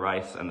split of the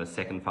race, and the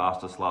second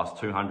fastest last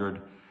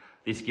 200.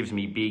 This gives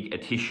me big a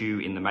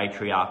tissue in the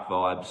matriarch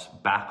vibes,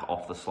 back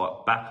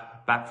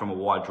from a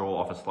wide draw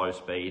off a slow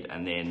speed,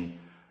 and then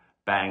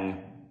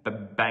bang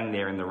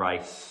there in the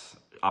race,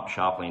 up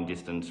sharply in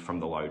distance from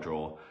the low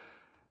draw.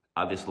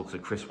 This looks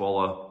at Chris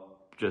Waller,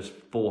 just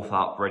 4th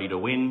up, ready to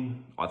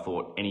win. I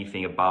thought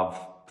anything above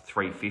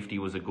 350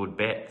 was a good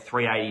bet.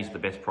 380 is the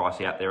best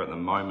price out there at the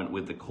moment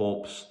with the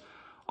corpse.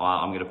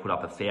 I'm going to put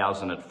up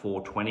 1,000 at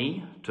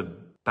 420 to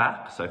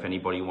back. So if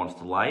anybody wants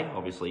to lay,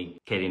 obviously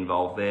get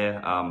involved there.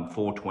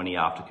 420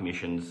 after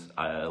commissions,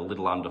 a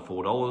little under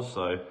 $4.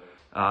 So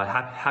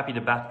happy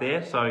to back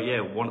there. So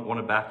yeah, want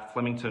to back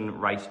Flemington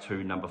race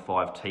 2, number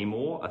 5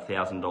 Timor,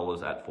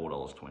 $1,000 at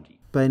 $4.20.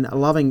 Been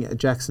loving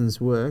Jackson's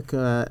work.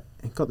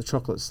 Got the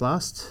chocolates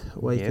last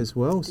week as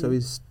well, so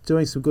he's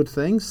doing some good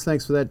things.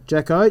 Thanks for that,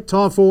 Jacko.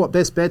 Time for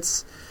best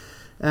bets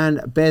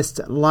and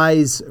best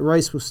lays.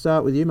 Reece, we'll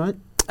start with you, mate.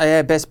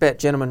 Yeah, best bet,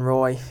 Gentleman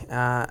Roy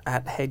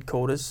at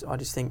headquarters. I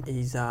just think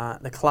he's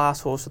the class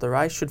horse of the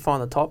race, should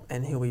find the top,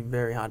 and he'll be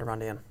very hard to run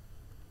down.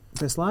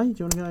 Best lay? Do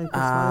you want to go best lay as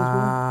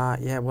well?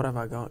 Yeah, what have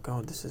I got?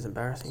 God, this is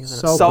embarrassing, isn't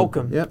it?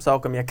 Salcombe.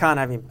 Salcombe. Yeah, can't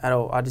have him at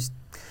all. I just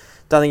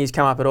don't think he's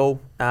come up at all.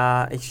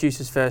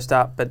 Excuses first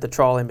up, but the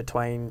trial in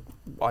between,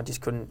 I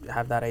just couldn't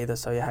have that either.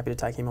 So you're happy to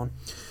take him on.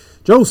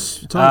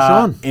 Jules,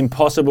 time to shine.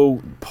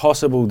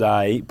 Possible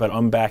day, but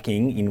I'm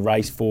backing in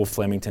race 4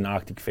 Flemington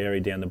Arctic Ferry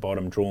down the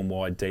bottom, drawn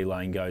wide, D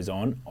lane goes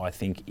on. I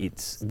think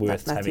it's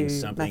worth having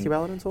something. Matthew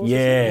Allen's horse?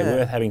 Yeah,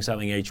 worth having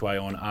something each way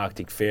on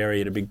Arctic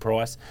Ferry at a big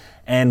price.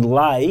 And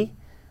lay,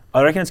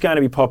 I reckon it's going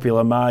to be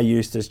popular. Mar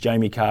Eustace,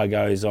 Jamie Carr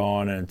goes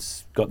on, and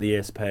it's got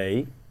the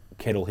SP,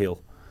 Kettle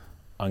Hill.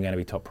 I'm going to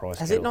be top price.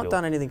 Has it not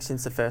done anything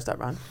since the first up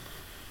run?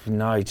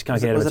 No, you just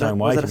can't get out of its own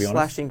way, to be honest. Was it a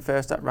slashing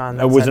first up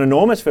run? It was an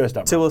enormous first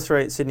up run. 2 or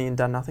 3 at Sydney and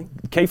done nothing?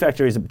 The key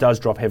factor is it does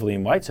drop heavily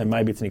in weight, so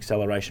maybe it's an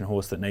acceleration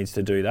horse that needs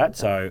to do that.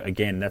 So,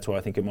 again, that's why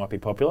I think it might be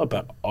popular,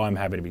 but I'm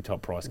happy to be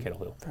top price Kettle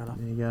Hill. Fair enough.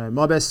 There you go.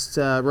 My best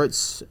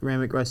Roots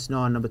Randwick race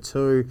 9, number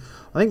 2.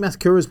 I think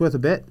Mathakura's worth a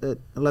bet at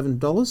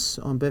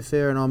 $11 on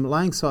Betfair, and I'm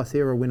laying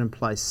Cythera win and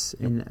place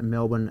in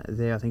Melbourne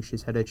there. I think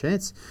she's had her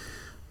chance.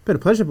 Been a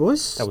pleasure,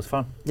 boys. That was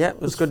fun. Yeah, it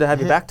was good to have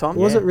you back, Tom.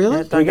 Was it really?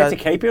 Yeah, do we get to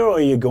keep you, or are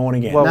you gone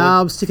again? Well, no,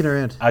 I'm sticking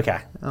around. Okay.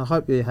 I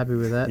hope you're happy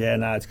with that. Yeah,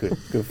 no, it's good.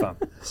 Good fun.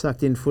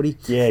 Sucked in footy.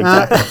 Yeah,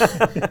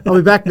 exactly. I'll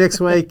be back next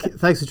week.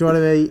 Thanks for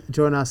joining me.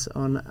 Join us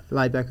on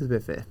Laid Back with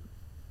Betfair.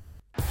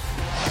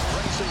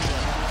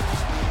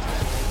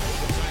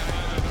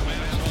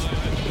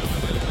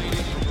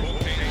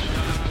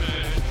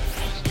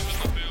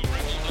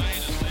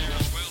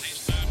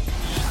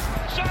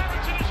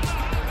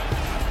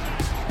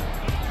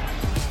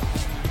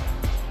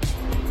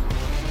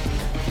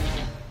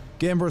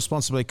 Gamble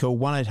responsibly. Call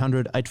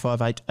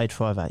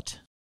 1-800-858-858.